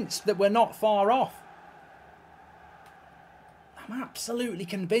convinced that we're not far off. I'm absolutely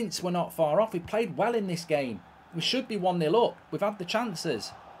convinced we're not far off. We played well in this game. We should be 1-0 up. We've had the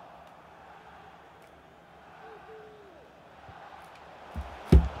chances.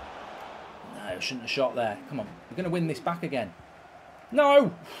 No, shouldn't have shot there. Come on, we're going to win this back again.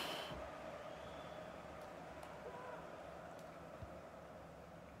 No!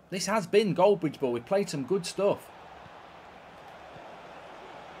 This has been Goldbridge ball. We've played some good stuff.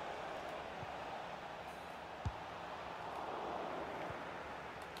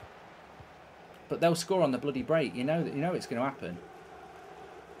 But they'll score on the bloody break. You know it's going to happen.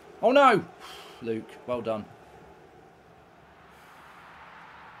 Oh no! Luke, well done.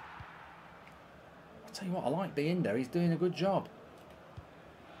 I'll tell you what, I like being there. He's doing a good job.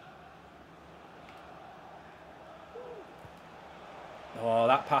 Oh,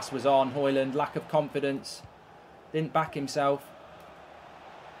 that pass was on. Højlund, lack of confidence. Didn't back himself.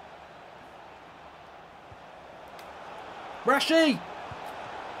 Rashi!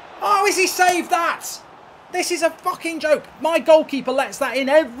 Oh, has he saved that? This is a fucking joke. My goalkeeper lets that in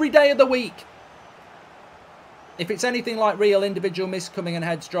every day of the week. If it's anything like real, individual miss coming and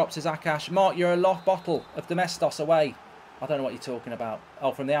heads drops, says Akash. Mark, you're a lost bottle of Domestos away. I don't know what you're talking about.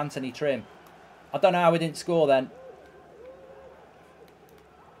 Oh, from the Anthony trim. I don't know how we didn't score then.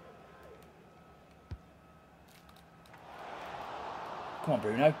 Come on,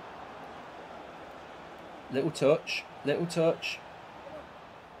 Bruno. Little touch. Little touch.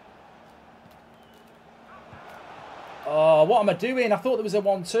 Oh, what am I doing? I thought there was a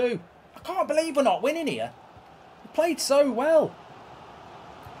 1-2. I can't believe we're not winning here. We played so well.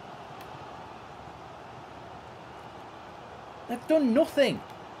 They've done nothing.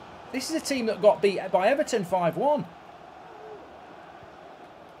 This is a team that got beat by Everton 5-1.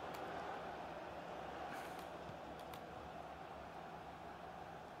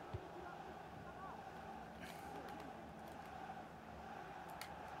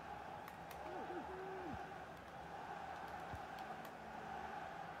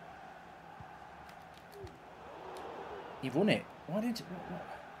 You've won it. Why didn't you...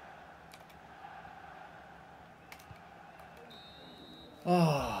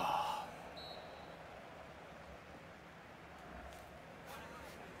 Oh.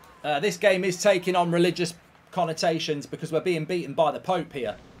 This game is taking on religious connotations because we're being beaten by the Pope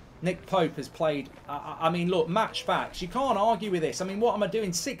here. Nick Pope has played... I mean, look, match facts. You can't argue with this. I mean, what am I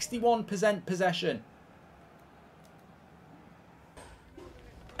doing? 61% possession.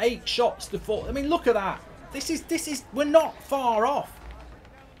 8 shots to 4. I mean, look at that. This is, we're not far off.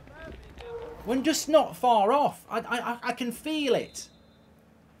 We're just not far off. I can feel it.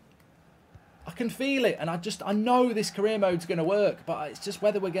 I can feel it. And I know this career mode's going to work, but it's just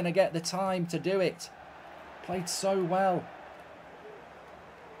whether we're going to get the time to do it. Played so well.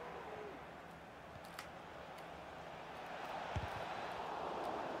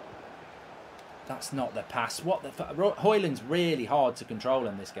 That's not the pass. What the... Højlund's really hard to control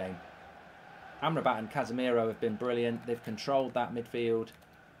in this game. Amrabat and Casemiro have been brilliant. They've controlled that midfield.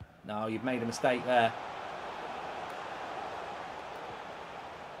 No, you've made a mistake there.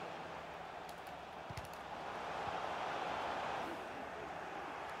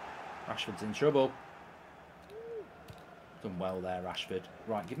 Rashford's in trouble. Done well there, Rashford.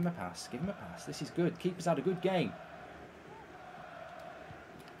 Right, give him a pass. Give him a pass. This is good. Keeper's had a good game.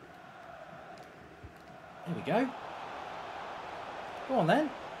 There we go. Go on then.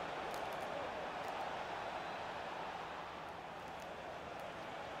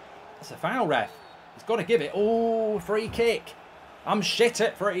 That's a foul, ref. He's got to give it. Oh, free kick. I'm shit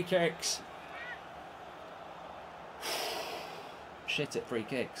at free kicks. Shit at free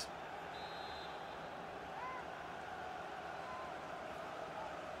kicks.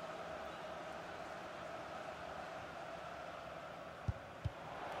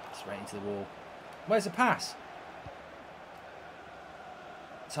 Straight into the wall. Where's the pass?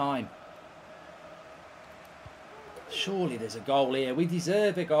 Time. Surely there's a goal here. We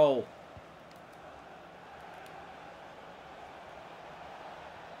deserve a goal.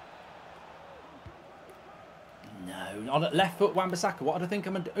 No. On left foot, Wan-Bissaka. What do I think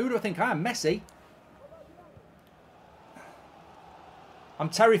I'm... Who do I think I am? Messi? I'm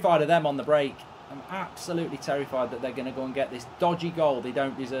terrified of them on the break. I'm absolutely terrified that they're going to go and get this dodgy goal they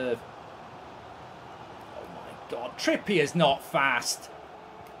don't deserve. Oh my God. Trippier's not fast.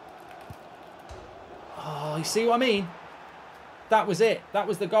 Oh, you see what I mean? That was it. That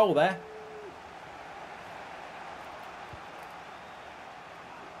was the goal there.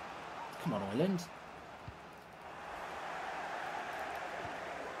 Come on, Højlund.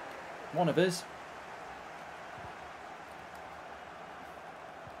 One of us.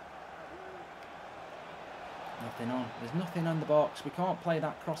 Nothing on. There's nothing on the box. We can't play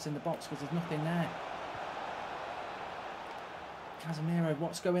that cross in the box because there's nothing there. Casemiro,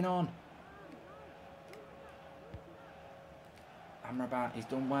 what's going on? Amrabat, he's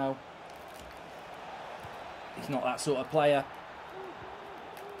done well. He's not that sort of player.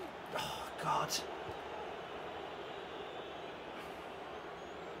 Oh, God.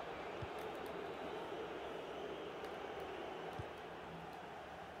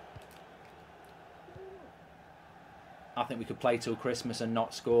 I think we could play till Christmas and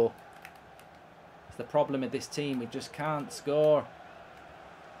not score. It's the problem with this team. We just can't score.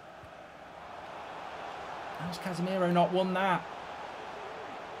 How's Casemiro not won that?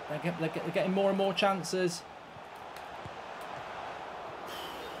 They're getting more and more chances.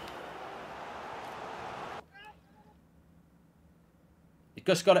 You've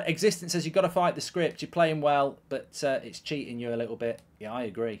just got to... Existence says you've got to fight the script. You're playing well, but it's cheating you a little bit. Yeah, I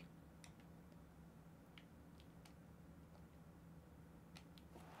agree.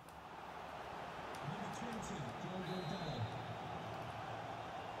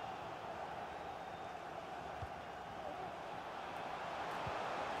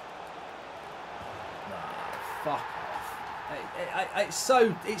 Fuck off.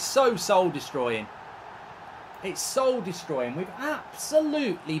 It's so soul destroying. It's soul destroying. We've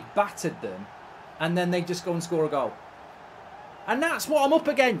absolutely battered them and then they just go and score a goal. And that's what I'm up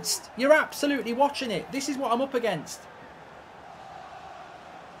against. You're absolutely watching it. This is what I'm up against.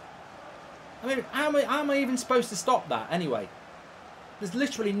 I mean, how am I even supposed to stop that anyway? There's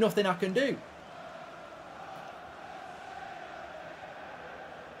literally nothing I can do.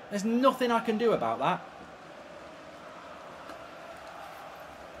 There's nothing I can do about that.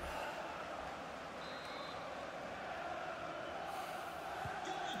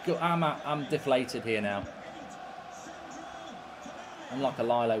 I'm deflated here now. I'm like a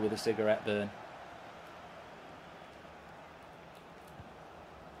Lilo with a cigarette burn.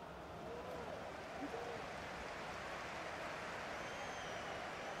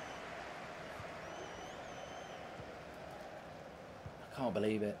 I can't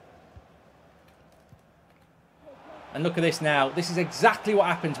believe it. And look at this now. This is exactly what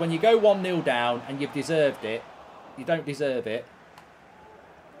happens when you go 1-0 down and you've deserved it. You don't deserve it.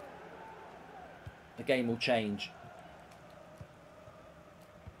 The game will change.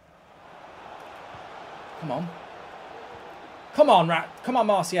 Come on. Come on, Rat. Come on,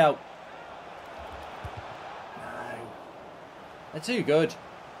 Martial. No. They're too good.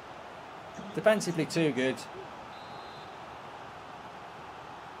 Defensively too good.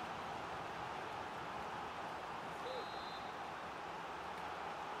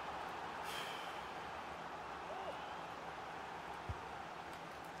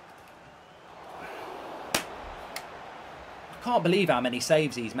 I can't believe how many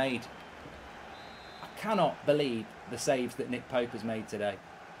saves he's made. I cannot believe the saves that Nick Pope has made today.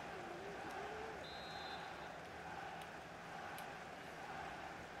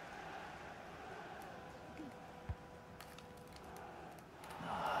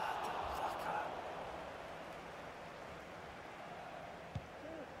 Oh,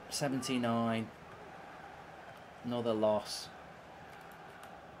 79. Another loss.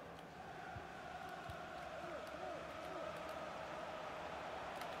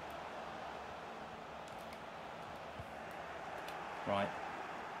 Right.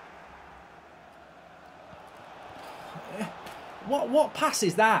 What pass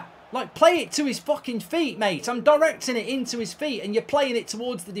is that? Like, play it to his fucking feet, mate. I'm directing it into his feet and you're playing it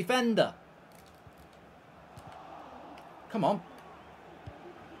towards the defender. Come on.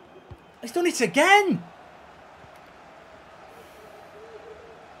 He's done it again.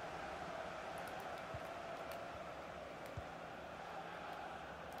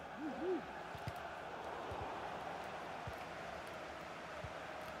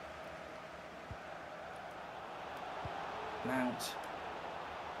 Mount.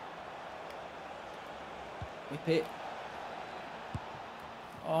 Whip it.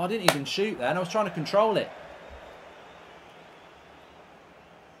 Oh, I didn't even shoot then. I was trying to control it.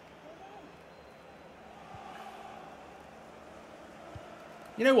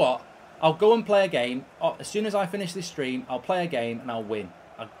 You know what? I'll go and play a game. As soon as I finish this stream, I'll play a game and I'll win.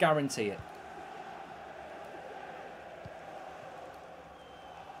 I guarantee it.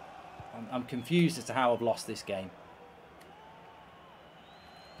 I'm confused as to how I've lost this game.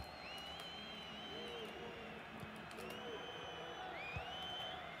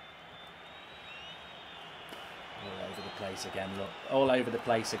 Again, look, all over the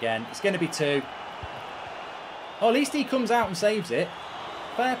place again. It's going to be 2. Oh, at least he comes out and saves it.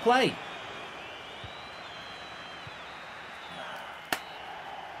 Fair play.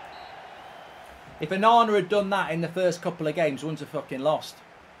 If Onana had done that in the first couple of games, wouldn't have fucking lost.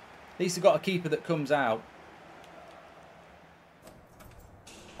 At least they've got a keeper that comes out.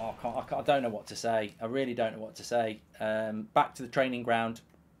 Oh, I don't know what to say. I really don't know what to say. Back to the training ground.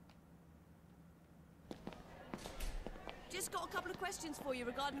 Just got a couple of questions for you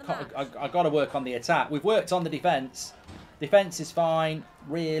regarding the match. I've got to work on the attack. We've worked on the defence. Defence is fine.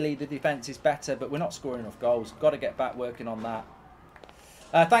 Really, the defence is better, but we're not scoring enough goals. Got to get back working on that.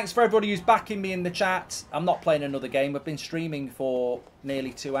 Thanks for everybody who's backing me in the chat. I'm not playing another game. I've been streaming for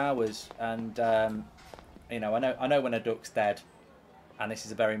nearly 2 hours, and you know, I know when a duck's dead, and this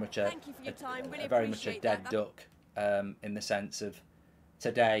is very much a dead duck in the sense of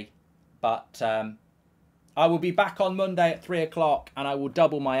today, but. I will be back on Monday at 3 o'clock and I will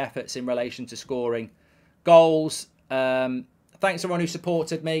double my efforts in relation to scoring goals. Thanks everyone who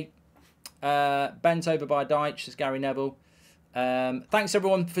supported me. Bent over by Deitch, says Gary Neville. Thanks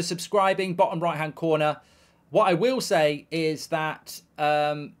everyone for subscribing. Bottom right hand corner. What I will say is that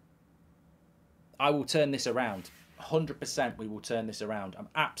I will turn this around. 100% we will turn this around. I'm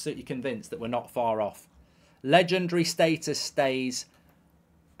absolutely convinced that we're not far off. Legendary status stays.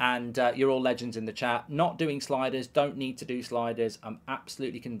 And you're all legends in the chat. Not doing sliders. Don't need to do sliders. I'm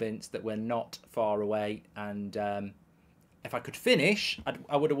absolutely convinced that we're not far away. And if I could finish,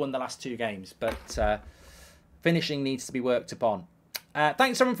 I would have won the last 2 games. But finishing needs to be worked upon.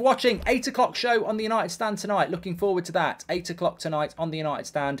 Thanks everyone for watching. 8 o'clock show on the United Stand tonight. Looking forward to that. 8 o'clock tonight on the United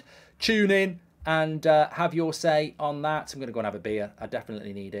Stand. Tune in and have your say on that. I'm going to go and have a beer. I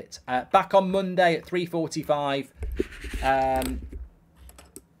definitely need it. Back on Monday at 3:45.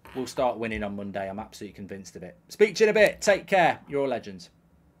 We'll start winning on Monday. I'm absolutely convinced of it. Speak to you in a bit. Take care. You're all legends.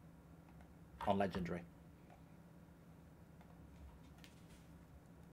 On Legendary.